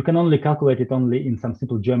you can only calculate it only in some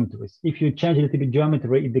simple geometries. If you change a little bit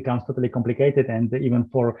geometry, it becomes totally complicated. And even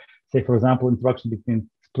for, say, for example, interaction between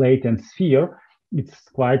plate and sphere, it's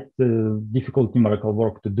quite difficult numerical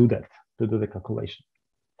work to do that, to do the calculation.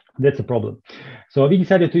 That's a problem. So we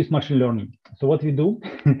decided to use machine learning. So what we do,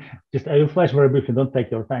 just I will flash very briefly, don't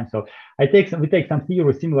take your time. So we take some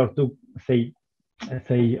theory similar to, say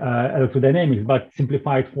electrodynamics, but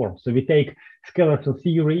simplified form. So we take scalar field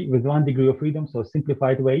theory with 1 degree of freedom, so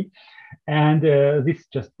simplified way. And this is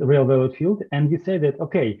just a real valued field. And we say that,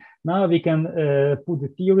 okay, now we can put the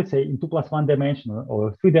theory, say, in 2+1 dimension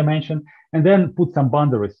or 3 dimension, and then put some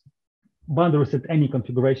boundaries at any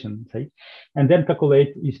configuration, say, and then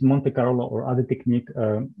calculate using Monte-Carlo or other technique,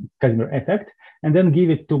 Casimir effect, and then give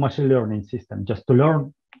it to machine learning system just to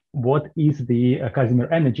learn what is the Casimir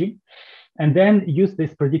energy, and then use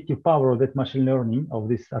this predictive power of that machine learning, of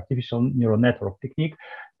this artificial neural network technique,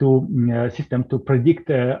 to system to predict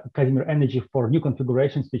Casimir energy for new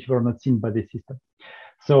configurations which were not seen by the system.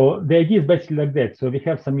 So the idea is basically like that. So we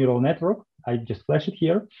have some neural network. I just flash it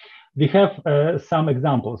here. We have some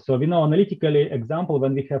examples. So we know analytically example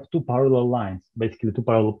when we have two parallel lines, basically two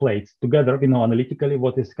parallel plates together. We know analytically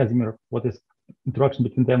what is Casimir, what is interaction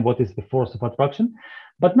between them, what is the force of attraction.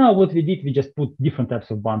 But now what we did, we just put different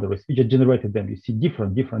types of boundaries. We just generated them. You see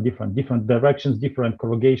different directions, different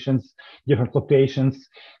corrugations, different fluctuations.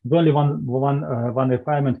 The only one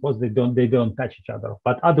requirement was they don't touch each other,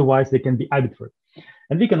 but otherwise they can be arbitrary.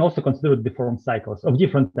 And we can also consider deformed cycles of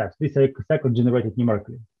different types. These are cycles generated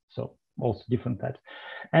numerically. So also different types.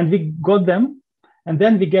 And we got them, and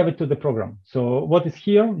then we gave it to the program. So what is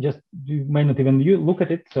here, just you may not even look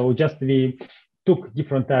at it. So just we took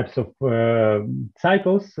different types of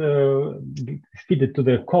cycles, feed it to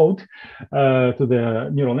the code, to the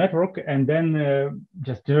neural network, and then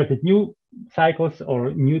just generated new cycles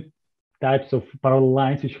or new types of parallel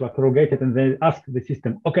lines which were corrugated, and then asked the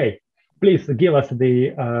system, okay, please give us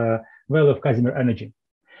the value of Casimir energy.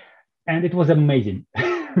 And it was amazing.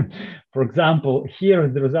 For example, here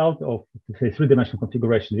is the result of, say, three-dimensional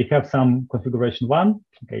configuration. We have some configuration 1,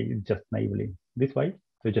 okay, just naively this way.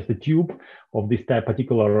 So just a tube of this type,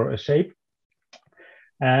 particular shape.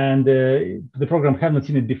 And the program had not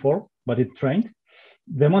seen it before, but it trained.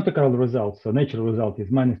 The Monte-Carlo result, so natural result is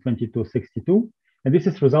 -2262. And this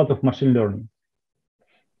is result of machine learning.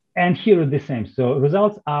 And here is the same. So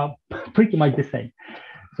results are pretty much the same.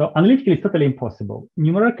 So analytically, it's totally impossible.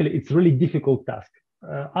 Numerically, it's really difficult task.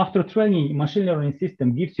 After training, machine learning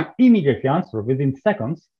system gives you immediate answer within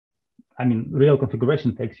seconds. I mean, real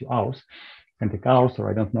configuration takes you hours. It can take hours, or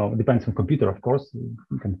I don't know, it depends on computer, of course.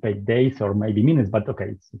 You can take days or maybe minutes, but okay,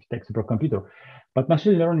 it takes a supercomputer. But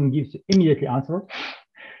machine learning gives you immediately answer,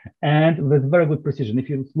 and with very good precision. If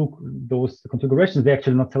you look those configurations, they're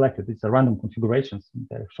actually not selected. It's a random configurations.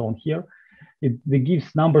 They're shown here. It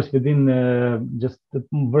gives numbers within just a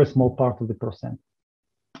very small part of the percent.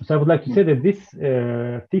 So I would like to say that this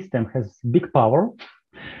system has big power,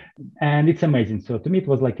 and it's amazing. So to me, it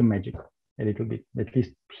was like a magic, a little bit. At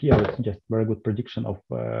least here, it's just very good prediction of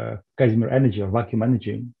Casimir energy or vacuum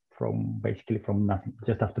energy basically from nothing.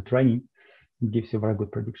 Just after training, it gives you a very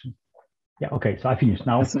good prediction. Yeah. Okay. So I finished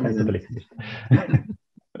now. I'm totally finished.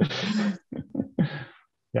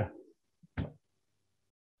 Yeah.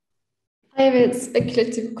 I have a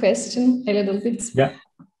speculative question, a little bit. Yeah.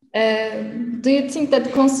 Do you think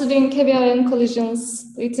that considering heavy-ion collisions,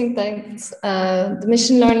 do you think that the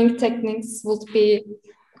machine learning techniques would be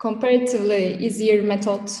comparatively easier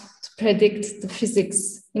method to predict the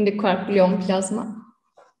physics in the quark-gluon plasma?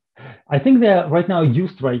 I think they're right now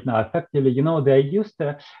used effectively, they're used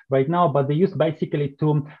right now, but they're used basically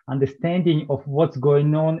to understanding of what's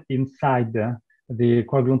going on inside the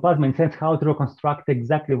coagulum plasma, in sense how to reconstruct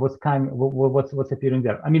exactly what's appearing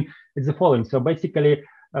there. I mean, it's the following. So basically,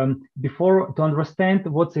 before to understand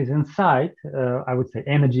what is inside, I would say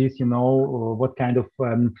energies, what kind of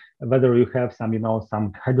whether you have some,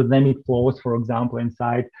 some hydrodynamic flows, for example,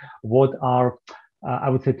 inside. What are I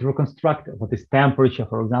would say to reconstruct what is temperature,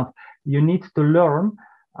 for example. You need to learn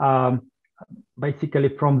basically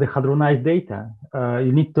from the hadronized data.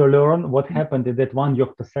 You need to learn what happened in that 1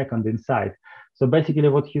 yoctosecond inside. So basically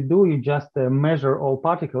what you do, you just measure all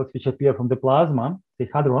particles which appear from the plasma, the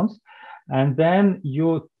hadrons, and then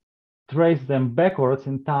you trace them backwards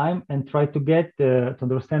in time and try to get to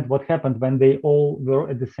understand what happened when they all were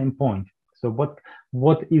at the same point. So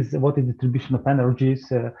what is the distribution of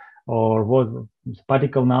energies or what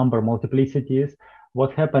particle number, multiplicities,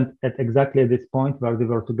 what happened at exactly this point where they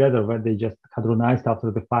were together, where they just hadronized after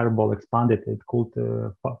the fireball expanded, it cooled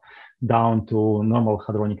down to normal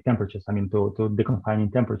hadronic temperatures, I mean to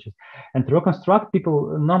deconfining temperatures. And to reconstruct,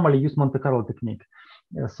 people normally use Monte-Carlo technique.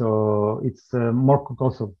 So it's more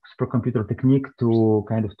also supercomputer technique to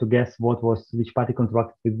kind of to guess which particle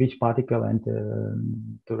interacted with which particle and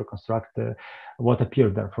to reconstruct what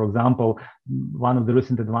appeared there. For example, one of the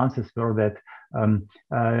recent advances were that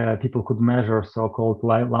people could measure so-called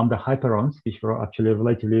lambda hyperons, which were actually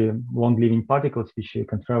relatively long-living particles, which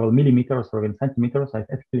can travel millimeters or even centimeters, like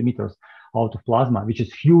kilometers out of plasma, which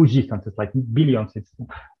is huge distances, like billions. It's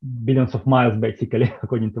billions of miles, basically,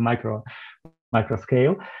 according to micro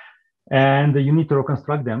scale, and you need to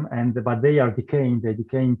reconstruct them. But they are decaying. They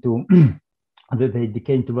decay into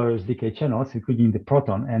various decay channels, including the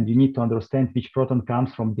proton. And you need to understand which proton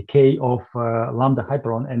comes from decay of lambda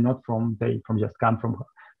hyperon and not from just come from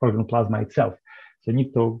coagulum plasma itself. So you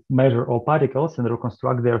need to measure all particles and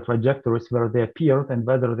reconstruct their trajectories where they appeared and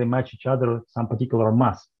whether they match each other at some particular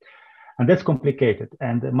mass. And that's complicated.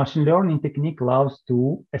 And the machine learning technique allows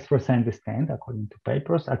to, as far as I understand, according to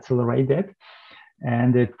papers, accelerate that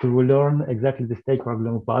and to learn exactly the state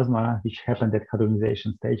coagulum plasma, which happened at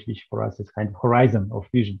hadronization stage, which for us is kind of horizon of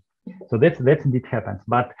vision. So that's indeed happens.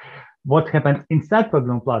 But what happens inside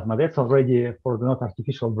coagulum plasma, that's already for the not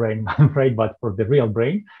artificial brain, I'm afraid, but for the real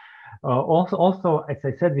brain. Also, as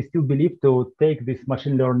I said, we still believe to take this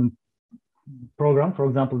machine learning program, for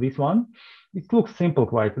example, this one, it looks simple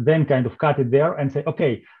quite, then kind of cut it there and say,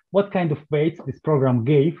 okay, what kind of weights this program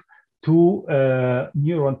gave to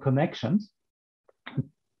neuron connections,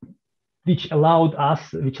 which allowed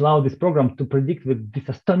this program to predict with this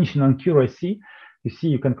astonishing accuracy. You see,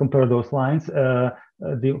 you can compare those lines,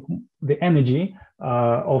 the energy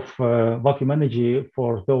of vacuum energy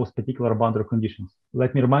for those particular boundary conditions.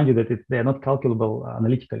 Let me remind you that they are not calculable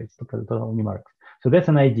analytically, it's total numerics. So that's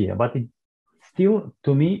an idea, but still,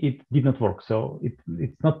 to me, it did not work. So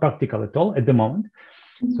it's not practical at all at the moment.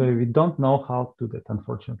 So we don't know how to do that,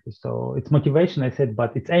 unfortunately. So it's motivation, I said,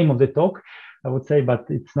 but it's aim of the talk, I would say, but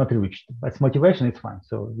it's not reached. But it's motivation, it's fine.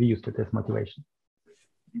 So we used it as motivation.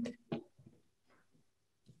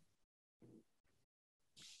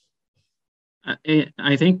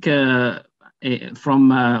 I think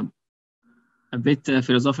from a bit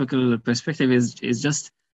philosophical perspective is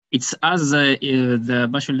just, it's as the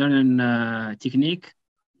machine learning technique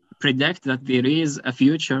predict that there is a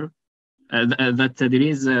future, that there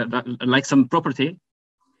is like some property,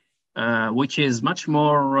 which is much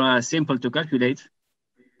more simple to calculate,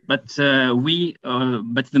 but the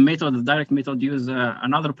direct method use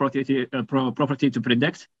another property to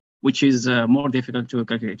predict, which is more difficult to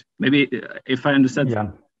calculate. Maybe if I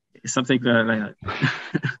understand something like that.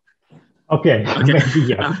 Okay. Maybe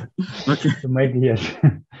yes. Okay. Maybe yes.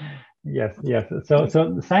 Yes. So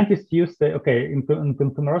scientists use in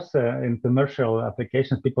commercial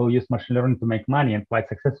applications, people use machine learning to make money, and quite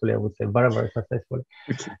successfully, I would say, very, very successfully.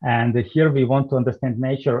 Okay. And here we want to understand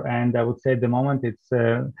nature, and I would say at the moment it's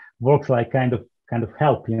works like kind of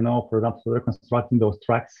help, for example, reconstructing those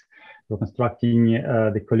tracks, reconstructing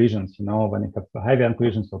the collisions, when you have heavy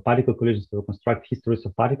collisions or particle collisions, to reconstruct histories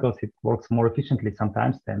of particles, it works more efficiently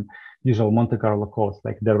sometimes than usual Monte-Carlo codes,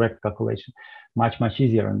 like direct calculation, much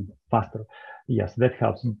easier and faster. Yes, that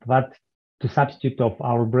helps. But to substitute of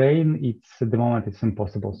our brain, at the moment it's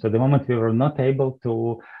impossible. So at the moment we were not able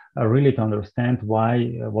to really to understand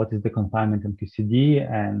what is the confinement in QCD,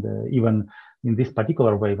 and even in this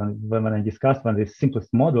particular way, when I discussed this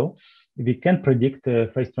simplest model, we can predict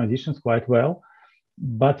phase transitions quite well,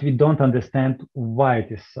 but we don't understand why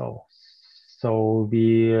it is so. So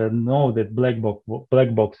we know that black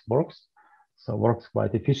box works, so works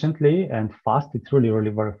quite efficiently and fast. It's really,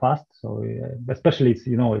 really very fast. So especially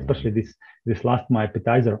this last my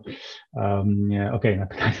appetizer. Okay,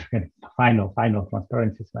 appetizer, final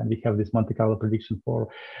transparencies when we have this Monte-Carlo prediction for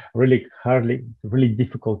really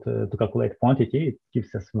difficult to calculate quantity. It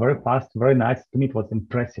gives us very fast, very nice. To me, it was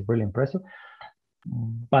impressive, really impressive.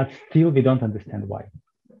 But still, we don't understand why.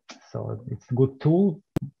 So it's a good tool,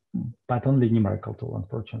 but only numerical tool,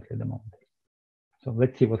 unfortunately, at the moment. So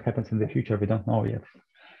let's see what happens in the future. We don't know yet.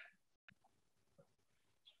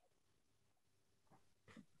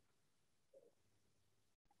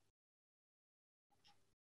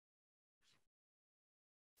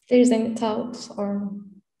 If there's any thoughts or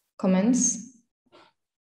comments?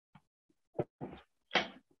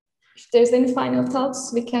 If there's any final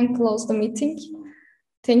thoughts, we can close the meeting.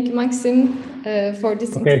 Thank you, Maxim, for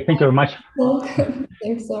this. Okay, thank you very much.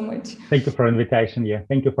 Thanks so much. Thank you for invitation. Yeah,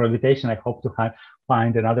 thank you for invitation. I hope to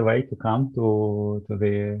find another way to come to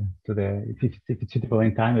the if it's suitable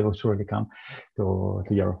in time, we will surely come to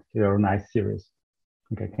your nice series.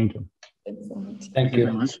 Okay, thank you. Thanks so much. Thank you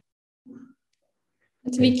very much.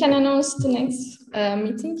 But we can announce the next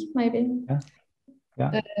meeting, maybe.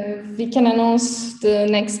 Yeah. We can announce the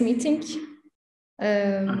next meeting.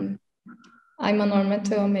 I'm on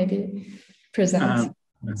Ormato, maybe present.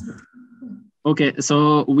 Okay,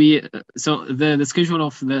 so the schedule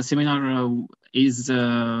of the seminar is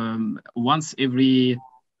once every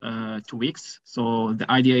 2 weeks. So the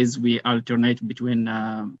idea is we alternate between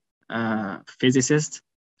physicist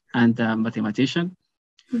and mathematician.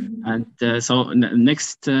 Mm-hmm. And so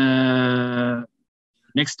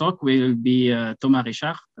next talk will be Thomas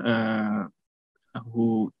Richard,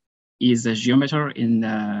 who is a geometer in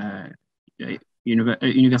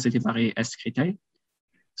University Paris-Est-Créteil.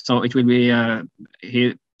 So it will be a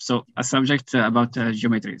subject about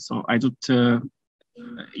geometry. So I don't.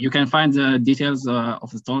 You can find the details of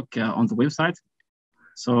the talk on the website.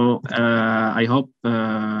 So I hope we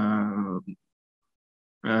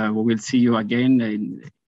will see you again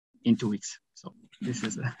in 2 weeks. So this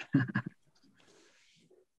is.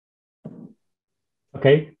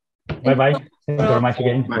 Okay. Bye bye. Thank you very much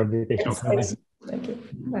again for the invitation. Thank you.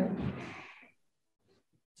 Bye.